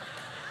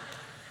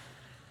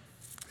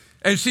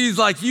 And she's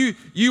like, you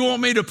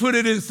want me to put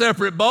it in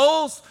separate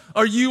bowls,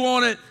 or you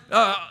want it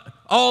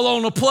all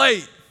on a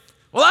plate?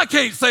 Well, I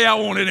can't say I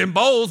want it in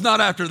bowls, not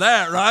after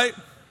that, right?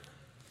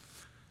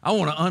 I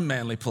want an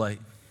unmanly plate.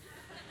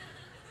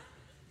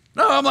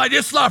 No, I'm like,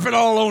 just slap it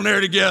all on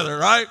there together,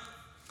 right?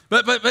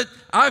 But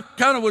I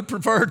kind of would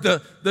prefer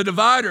the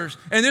dividers.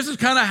 And this is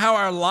kind of how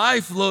our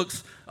life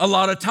looks a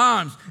lot of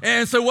times.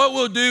 And so what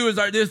we'll do is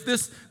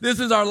this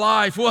is our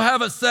life. We'll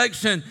have a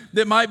section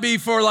that might be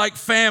for like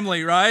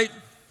family, right?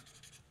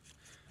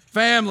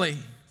 Family,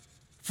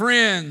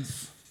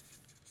 friends.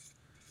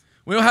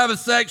 We'll have a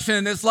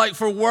section that's like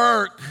for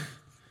work,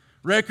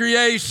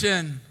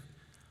 recreation,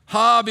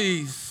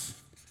 hobbies,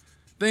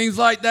 things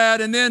like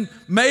that. And then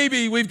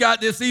maybe we've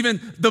got this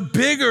even the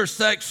bigger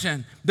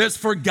section that's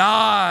for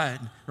God,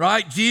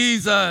 right?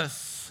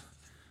 Jesus,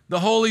 the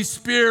Holy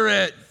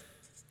Spirit.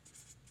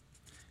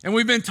 And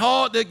we've been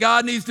taught that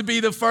God needs to be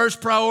the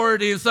first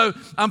priority. And so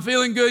I'm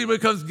feeling good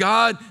because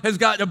God has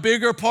got a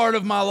bigger part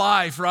of my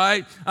life,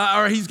 right?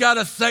 Or he's got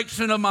a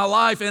section of my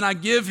life and I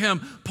give him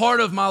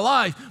part of my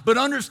life. But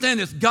understand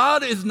this,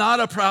 God is not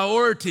a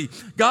priority.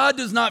 God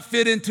does not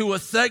fit into a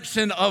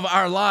section of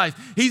our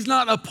life. He's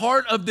not a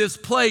part of this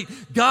plate.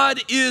 God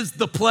is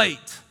the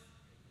plate.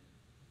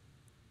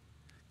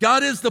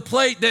 God is the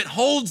plate that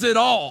holds it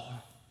all.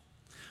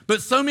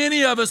 But so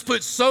many of us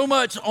put so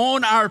much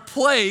on our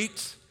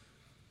plate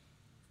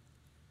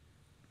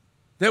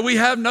that we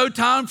have no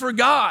time for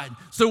God.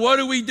 So what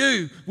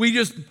do? We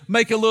just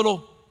make a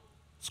little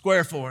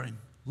square for him,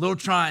 little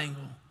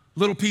triangle,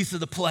 little piece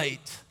of the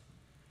plate.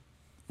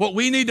 What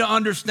we need to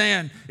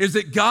understand is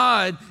that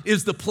God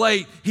is the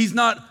plate. He's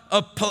not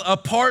a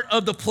part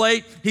of the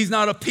plate. He's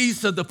not a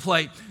piece of the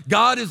plate.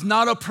 God is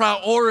not a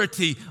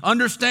priority.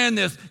 Understand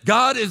this.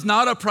 God is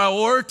not a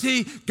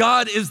priority.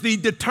 God is the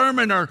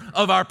determiner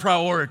of our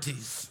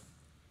priorities.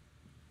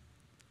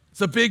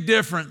 It's a big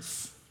difference.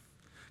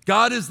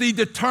 God is the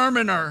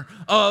determiner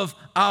of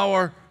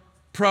our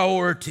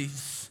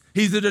priorities.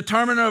 He's the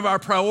determiner of our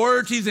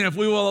priorities, and if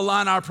we will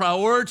align our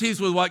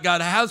priorities with what God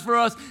has for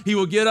us, he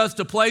will get us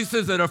to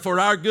places that are for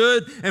our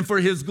good and for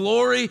his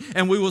glory,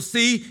 and we will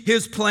see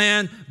his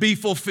plan be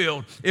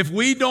fulfilled. If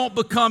we don't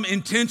become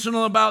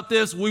intentional about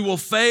this, we will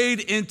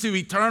fade into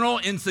eternal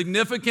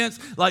insignificance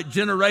like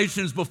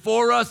generations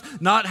before us,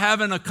 not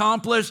having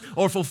accomplished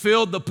or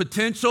fulfilled the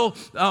potential,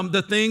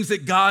 the things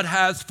that God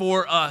has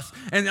for us.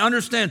 And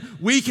understand,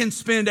 we can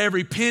spend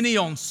every penny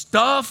on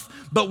stuff,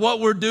 but what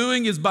we're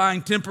doing is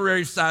buying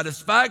temporary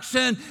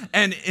satisfaction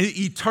and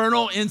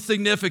eternal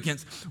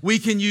insignificance. We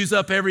can use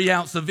up every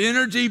ounce of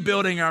energy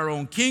building our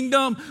own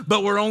kingdom,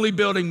 but we're only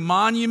building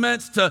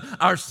monuments to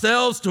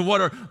ourselves, to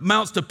what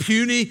amounts to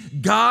puny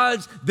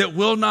gods that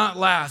will not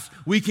last.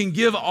 We can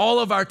give all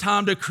of our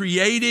time to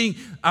creating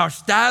our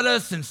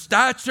status and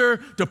stature,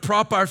 to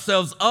prop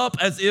ourselves up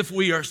as if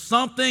we are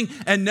something,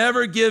 and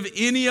never give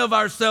any of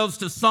ourselves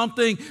to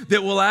something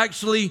that will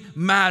actually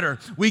matter.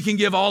 We can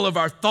give all of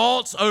our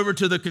thoughts over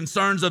to the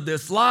concerns of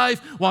this life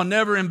while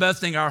never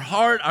investing our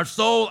heart, our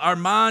soul, our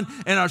mind,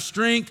 and our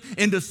strength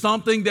into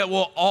something that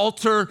will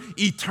alter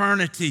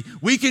eternity.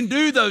 We can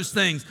do those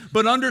things,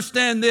 but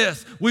understand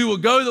this, we will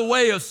go the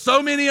way of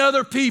so many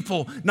other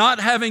people not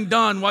having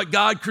done what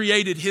God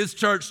created his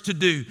church to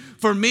do.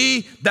 For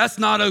me, that's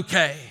not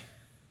okay.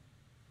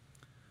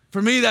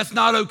 For me, that's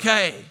not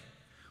okay.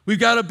 We've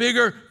got a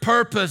bigger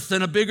purpose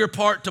and a bigger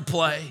part to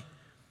play.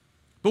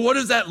 But what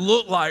does that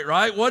look like,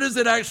 right? What does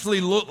it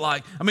actually look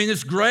like? I mean,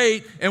 it's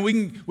great, and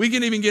we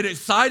can even get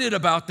excited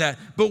about that.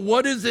 But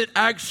what does it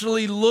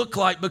actually look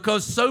like?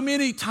 Because so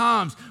many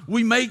times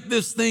we make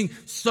this thing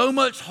so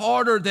much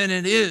harder than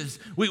it is.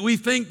 We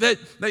think that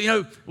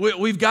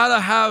we've got to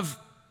have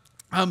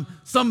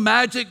some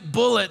magic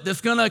bullet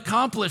that's going to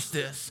accomplish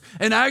this.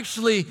 And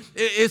actually,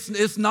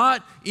 it's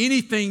not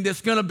anything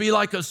that's going to be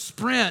like a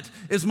sprint.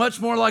 It's much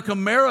more like a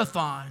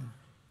marathon.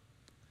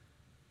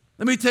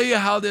 Let me tell you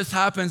how this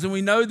happens. And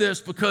we know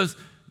this because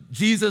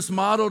Jesus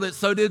modeled it.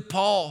 So did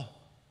Paul,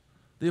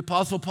 the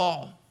Apostle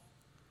Paul.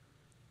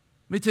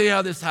 Let me tell you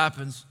how this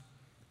happens.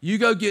 You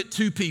go get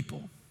two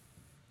people.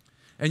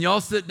 And y'all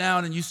sit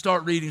down and you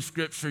start reading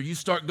scripture. You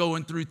start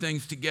going through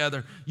things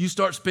together. You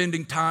start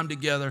spending time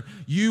together.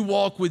 You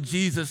walk with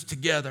Jesus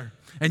together.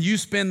 And you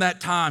spend that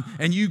time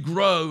and you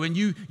grow and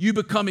you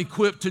become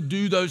equipped to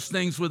do those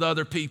things with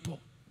other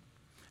people.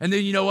 And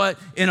then you know what?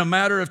 In a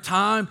matter of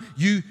time,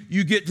 you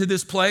get to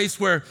this place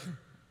where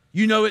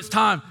you know it's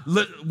time.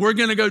 We're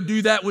going to go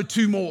do that with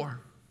two more.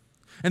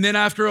 And then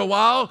after a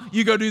while,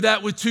 you go do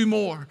that with two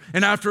more.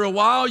 And after a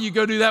while, you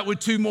go do that with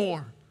two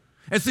more.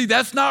 And see,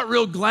 that's not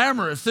real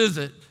glamorous, is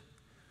it?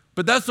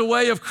 But that's the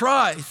way of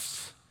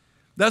Christ.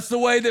 That's the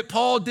way that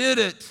Paul did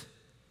it.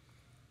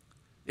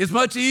 It's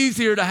much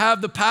easier to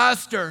have the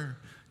pastor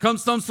come,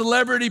 some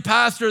celebrity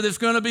pastor that's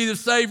going to be the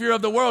savior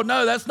of the world.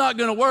 No, that's not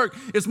going to work.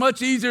 It's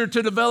much easier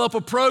to develop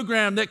a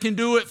program that can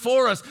do it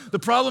for us. The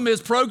problem is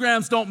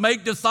programs don't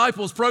make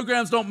disciples.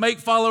 Programs don't make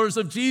followers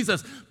of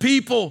Jesus.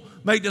 People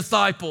make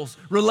disciples.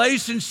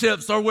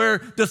 Relationships are where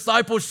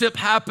discipleship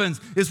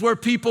happens. It's where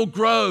people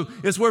grow.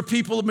 It's where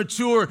people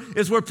mature.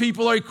 It's where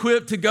people are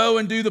equipped to go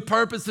and do the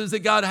purposes that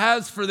God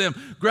has for them.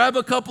 Grab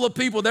a couple of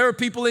people. There are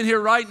people in here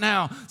right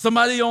now,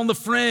 somebody on the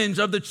fringe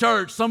of the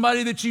church,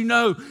 somebody that you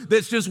know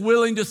that's just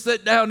willing to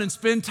sit down and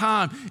spend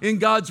time in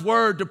God's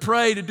word, to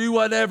pray, to do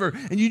whatever,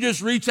 and you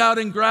just reach out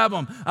and grab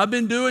them. I've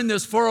been doing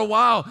this for a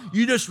while.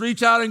 You just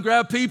reach out and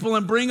grab people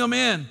and bring them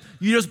in.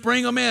 You just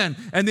bring them in,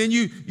 and then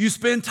you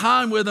spend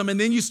time with them, and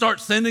then you start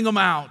sending them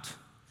out.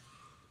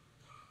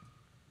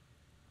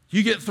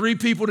 You get 3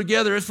 people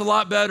together, it's a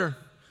lot better.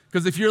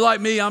 Because if you're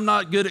like me, I'm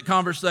not good at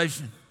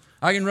conversation.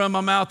 I can run my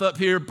mouth up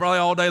here probably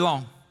all day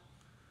long.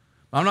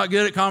 I'm not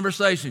good at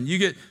conversation. You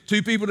get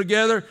 2 people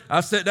together,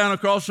 I sit down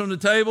across from the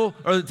table,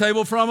 or the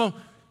table from them.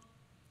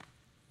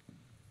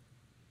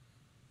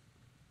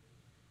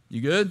 You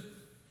good?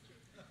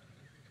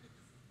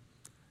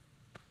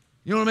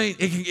 You know what I mean?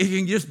 It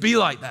can just be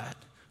like that,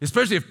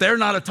 especially if they're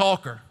not a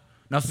talker.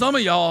 Now, some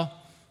of y'all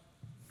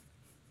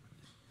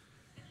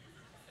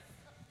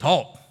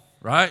talk,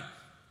 right?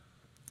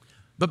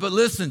 But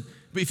listen,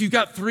 if you've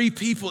got 3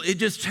 people, it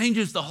just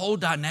changes the whole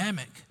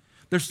dynamic.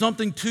 There's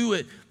something to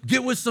it.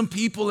 Get with some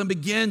people and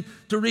begin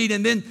to read,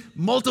 and then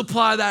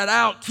multiply that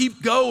out.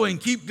 Keep going,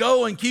 keep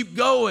going, keep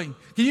going.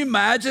 Can you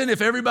imagine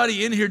if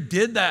everybody in here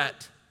did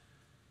that?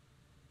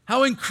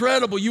 How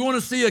incredible. You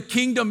want to see a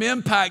kingdom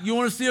impact. You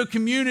want to see a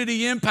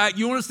community impact.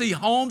 You want to see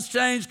homes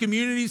change,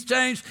 communities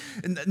change,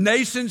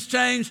 nations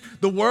change,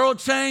 the world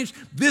change.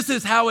 This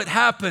is how it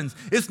happens.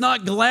 It's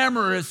not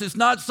glamorous. It's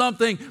not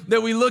something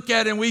that we look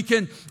at and we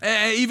can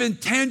even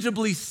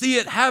tangibly see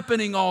it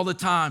happening all the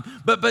time.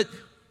 But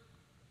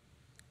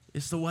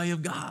it's the way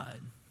of God.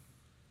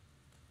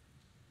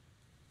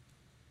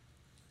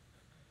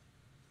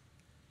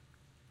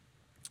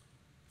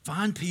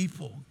 Find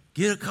people.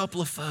 Get a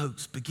couple of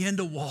folks, begin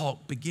to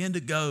walk, begin to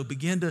go,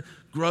 begin to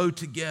grow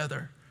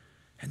together,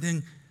 and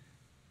then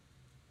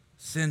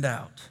send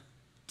out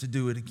to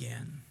do it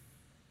again.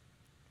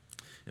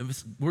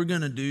 We're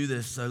going to do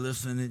this, so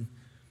listen, in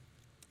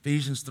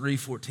Ephesians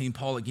 3:14,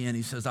 Paul again,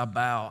 he says,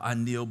 I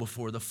kneel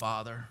before the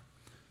Father.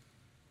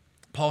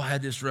 Paul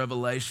had this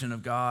revelation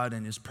of God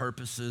and his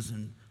purposes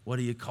and what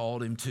he had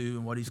called him to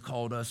and what he's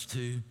called us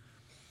to.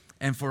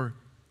 And for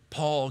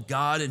Paul,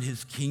 God and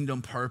his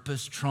kingdom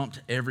purpose trumped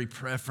every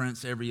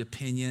preference, every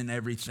opinion,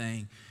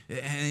 everything.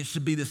 And it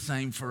should be the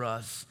same for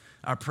us.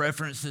 Our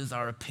preferences,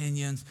 our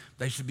opinions,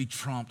 they should be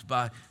trumped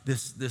by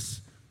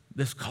this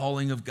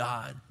calling of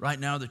God. Right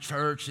now, the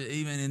church,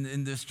 even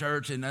in this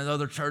church and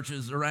other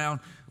churches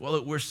around,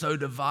 well, we're so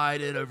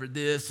divided over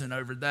this and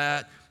over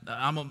that.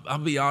 I'll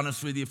be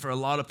honest with you, for a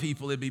lot of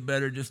people, it'd be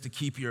better just to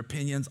keep your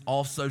opinions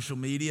off social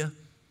media.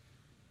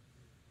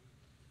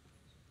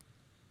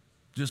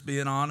 Just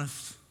being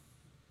honest.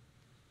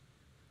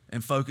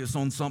 And focus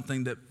on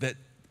something that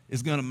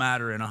is going to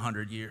matter in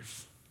 100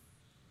 years,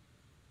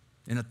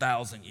 in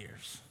 1,000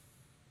 years.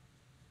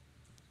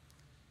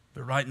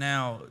 But right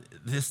now,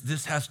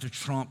 this has to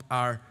trump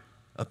our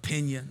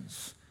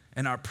opinions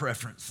and our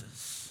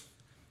preferences.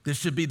 This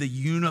should be the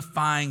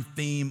unifying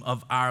theme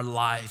of our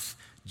life.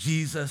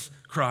 Jesus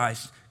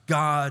Christ,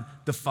 God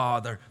the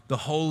Father, the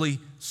Holy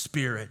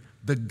Spirit,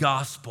 the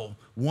gospel,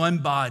 one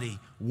body,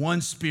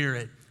 one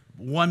spirit,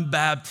 one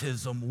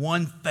baptism,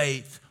 one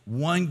faith,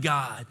 one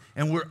God,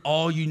 and we're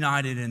all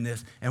united in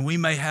this. And we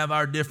may have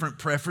our different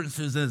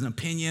preferences and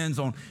opinions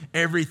on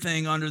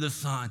everything under the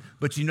sun,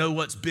 but you know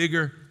what's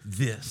bigger?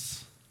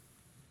 This.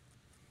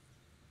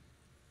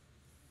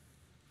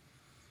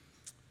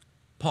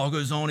 Paul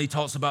goes on, he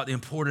talks about the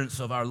importance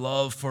of our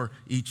love for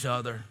each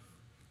other.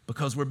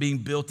 Because we're being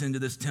built into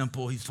this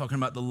temple, he's talking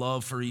about the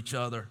love for each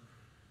other.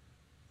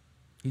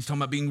 He's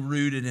talking about being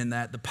rooted in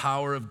that, the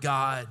power of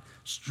God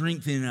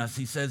strengthening us.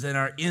 He says in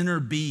our inner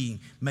being,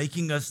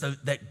 making us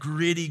that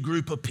gritty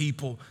group of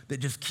people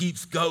that just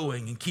keeps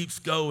going and keeps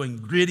going.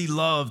 Gritty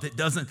love that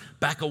doesn't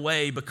back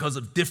away because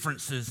of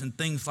differences and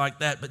things like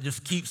that, but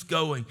just keeps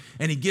going.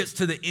 And he gets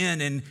to the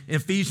end in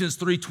Ephesians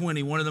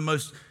 3:20, one of the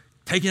most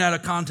taken out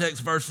of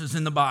context verses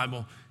in the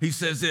Bible. He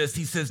says this,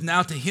 he says,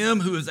 now to him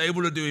who is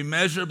able to do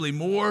immeasurably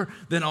more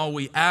than all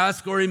we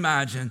ask or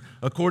imagine,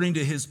 according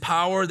to his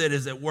power that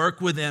is at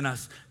work within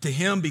us, to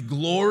him be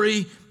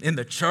glory in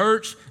the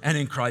church and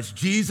in Christ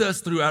Jesus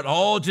throughout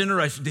all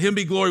generations. To him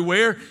be glory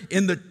where?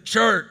 In the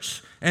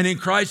church and in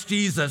Christ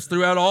Jesus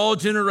throughout all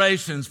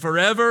generations,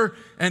 forever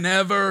and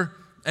ever.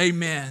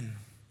 Amen.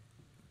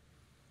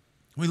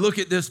 We look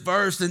at this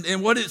verse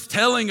and what it's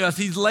telling us,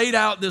 he's laid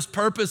out this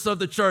purpose of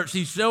the church.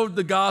 He showed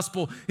the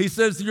gospel. He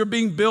says you're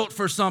being built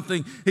for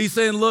something. He's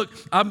saying, look,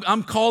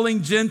 I'm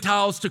calling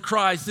Gentiles to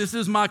Christ. This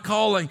is my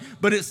calling,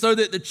 but it's so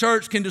that the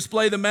church can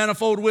display the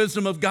manifold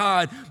wisdom of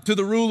God to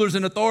the rulers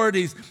and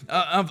authorities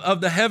of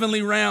the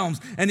heavenly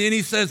realms. And then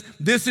he says,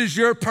 this is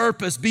your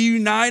purpose. Be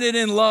united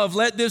in love.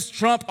 Let this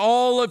trump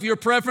all of your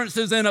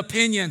preferences and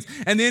opinions.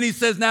 And then he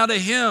says, now to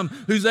him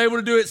who's able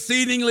to do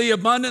exceedingly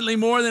abundantly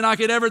more than I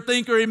could ever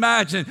think or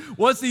imagine.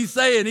 What's he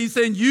saying? He's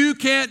saying you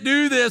can't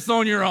do this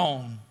on your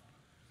own.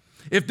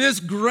 If this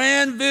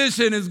grand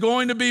vision is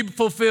going to be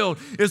fulfilled,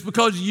 it's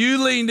because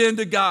you leaned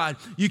into God.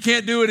 You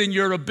can't do it in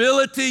your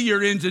ability,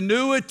 your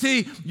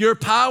ingenuity, your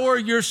power,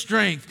 your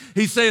strength.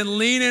 He's saying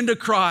lean into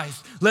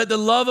Christ. Let the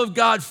love of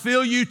God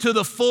fill you to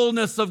the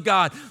fullness of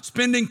God,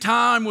 spending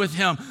time with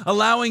Him,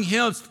 allowing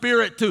His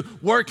Spirit to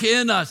work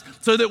in us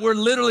so that we're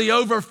literally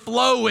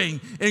overflowing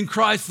in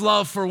Christ's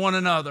love for one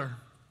another.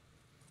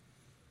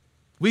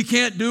 We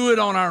can't do it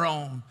on our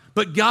own.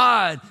 But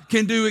God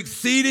can do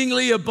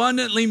exceedingly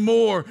abundantly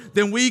more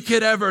than we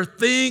could ever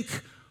think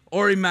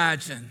or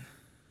imagine.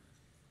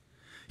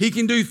 He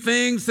can do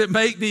things that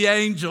make the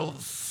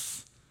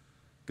angels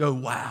go,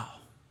 wow.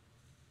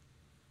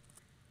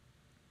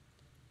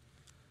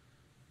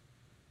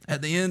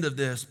 At the end of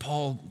this,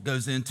 Paul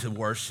goes into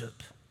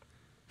worship.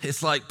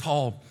 It's like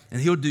Paul,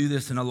 and he'll do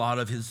this in a lot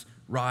of his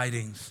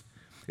writings.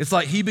 It's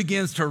like he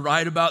begins to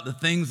write about the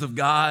things of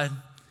God.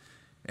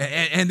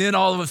 And then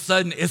all of a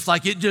sudden, it's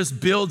like it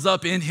just builds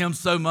up in him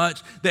so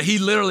much that he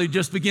literally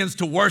just begins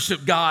to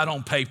worship God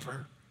on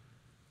paper.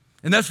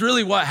 And that's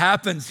really what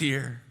happens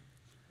here.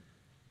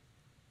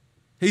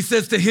 He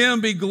says, to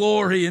Him be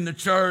glory in the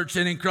church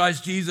and in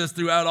Christ Jesus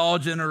throughout all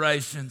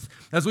generations.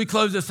 As we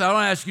close this out, I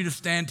want to ask you to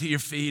stand to your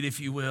feet, if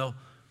you will.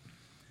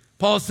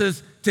 Paul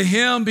says, to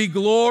Him be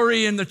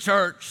glory in the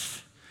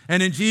church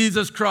and in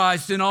Jesus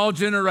Christ in all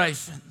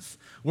generations.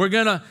 We're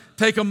going to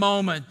take a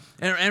moment,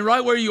 and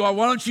right where you are,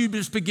 why don't you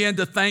just begin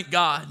to thank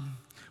God?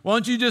 Why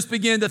don't you just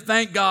begin to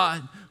thank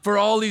God for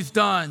all He's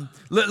done?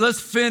 Let's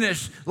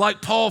finish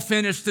like Paul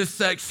finished this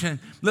section.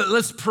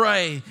 Let's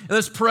pray.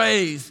 Let's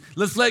praise.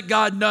 Let's let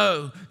God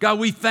know. God,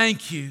 we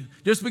thank You.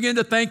 Just begin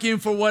to thank Him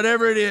for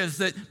whatever it is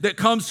that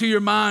comes to your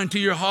mind, to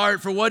your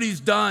heart, for what He's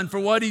done, for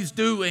what He's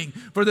doing,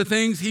 for the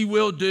things He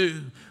will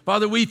do.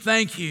 Father, we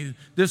thank You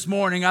this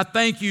morning. I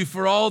thank You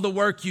for all the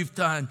work You've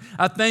done.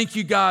 I thank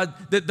You, God,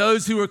 that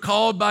those who are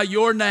called by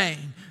Your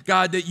name,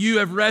 God, that You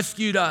have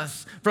rescued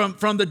us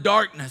from the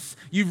darkness.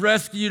 You've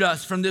rescued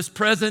us from this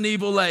present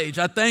evil age.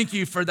 I thank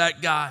You for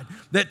that, God,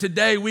 that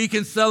today we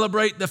can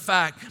celebrate the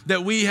fact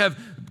that we have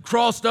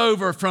crossed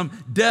over from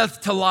death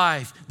to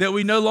life, that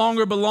we no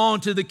longer belong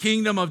to the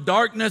kingdom of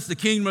darkness, the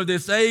kingdom of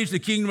this age, the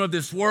kingdom of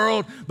this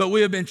world, but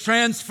we have been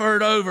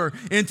transferred over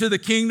into the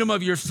kingdom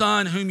of Your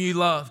Son whom You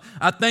love.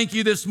 I thank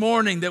You this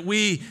morning that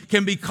we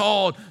can be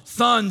called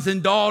sons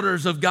and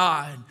daughters of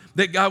God.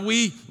 That God,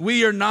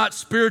 we are not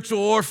spiritual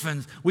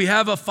orphans. We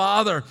have a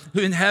Father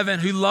who in heaven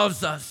who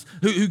loves us,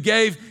 who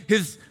gave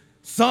His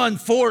Son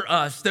for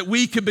us, that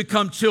we could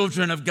become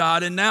children of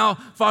God. And now,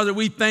 Father,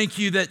 we thank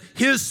You that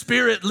His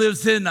Spirit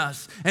lives in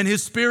us, and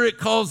His Spirit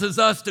causes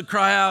us to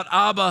cry out,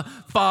 Abba,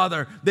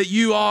 Father, that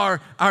You are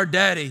our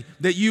daddy,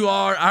 that You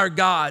are our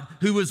God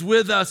who is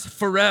with us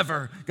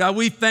forever. God,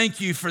 we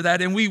thank You for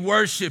that, and we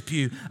worship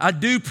You. I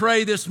do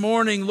pray this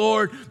morning,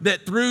 Lord,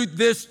 that through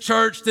this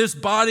church, this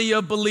body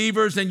of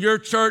believers and Your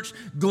church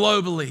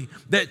globally,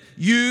 that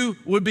You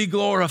would be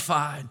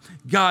glorified.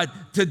 God,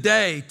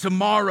 today,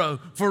 tomorrow,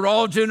 for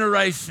all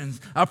generations,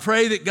 I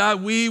pray that,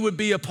 God, we would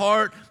be a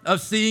part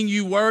of seeing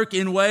You work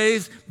in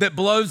ways that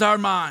blows our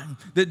mind,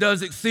 that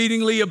does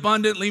exceedingly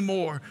abundantly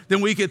more than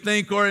we could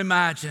think or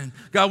imagine.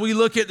 God, we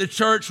look at the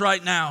church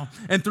right now,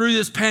 and through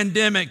this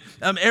pandemic,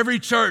 every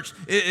church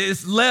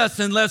is less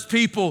and less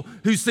people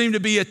who seem to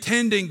be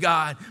attending,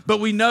 God. But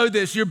we know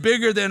this, You're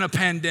bigger than a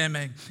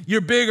pandemic.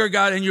 You're bigger,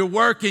 God, and You're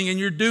working and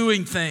You're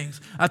doing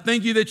things. I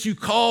thank You that You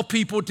call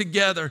people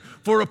together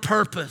for a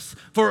purpose,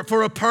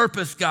 for a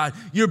purpose, God.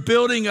 You're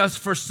building us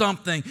for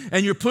something,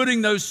 and You're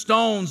putting those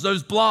stones,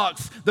 those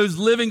blocks, those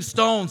living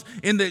stones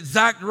in the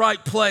exact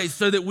right place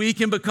so that we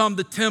can become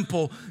the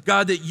temple,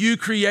 God, that You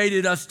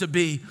created us to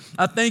be.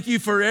 I thank You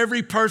for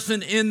every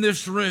person in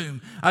this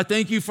room. I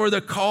thank You for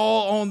the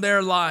call on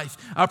their life.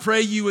 I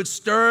pray You would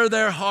stir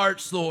their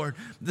hearts, Lord,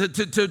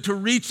 to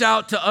reach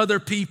out to other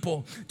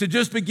people, to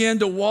just begin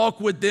to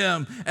walk with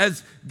them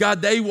as,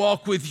 God, they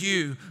walk with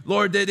You.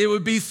 Lord, that it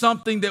would be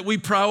something that we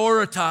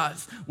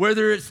prioritize,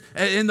 whether it's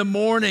in the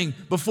morning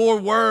before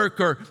work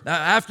or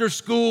after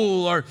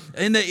school or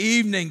in the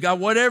evening, God,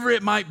 whatever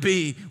it might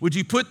be. Would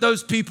You put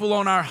those people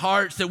on our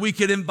hearts that we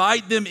could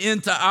invite them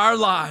into our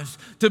lives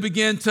to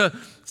begin to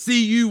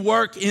see You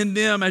work in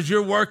them as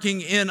You're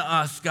working in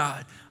us,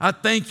 God. I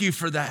thank You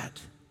for that.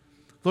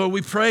 Lord,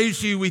 we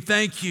praise You, we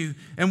thank You,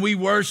 and we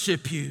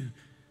worship You.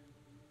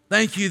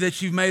 Thank You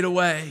that You've made a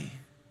way,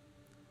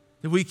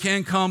 that we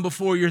can come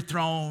before Your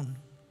throne,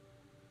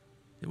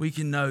 that we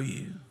can know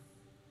You.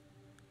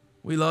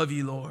 We love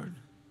You, Lord,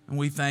 and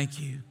we thank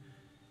You.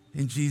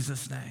 In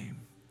Jesus'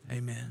 name,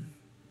 amen.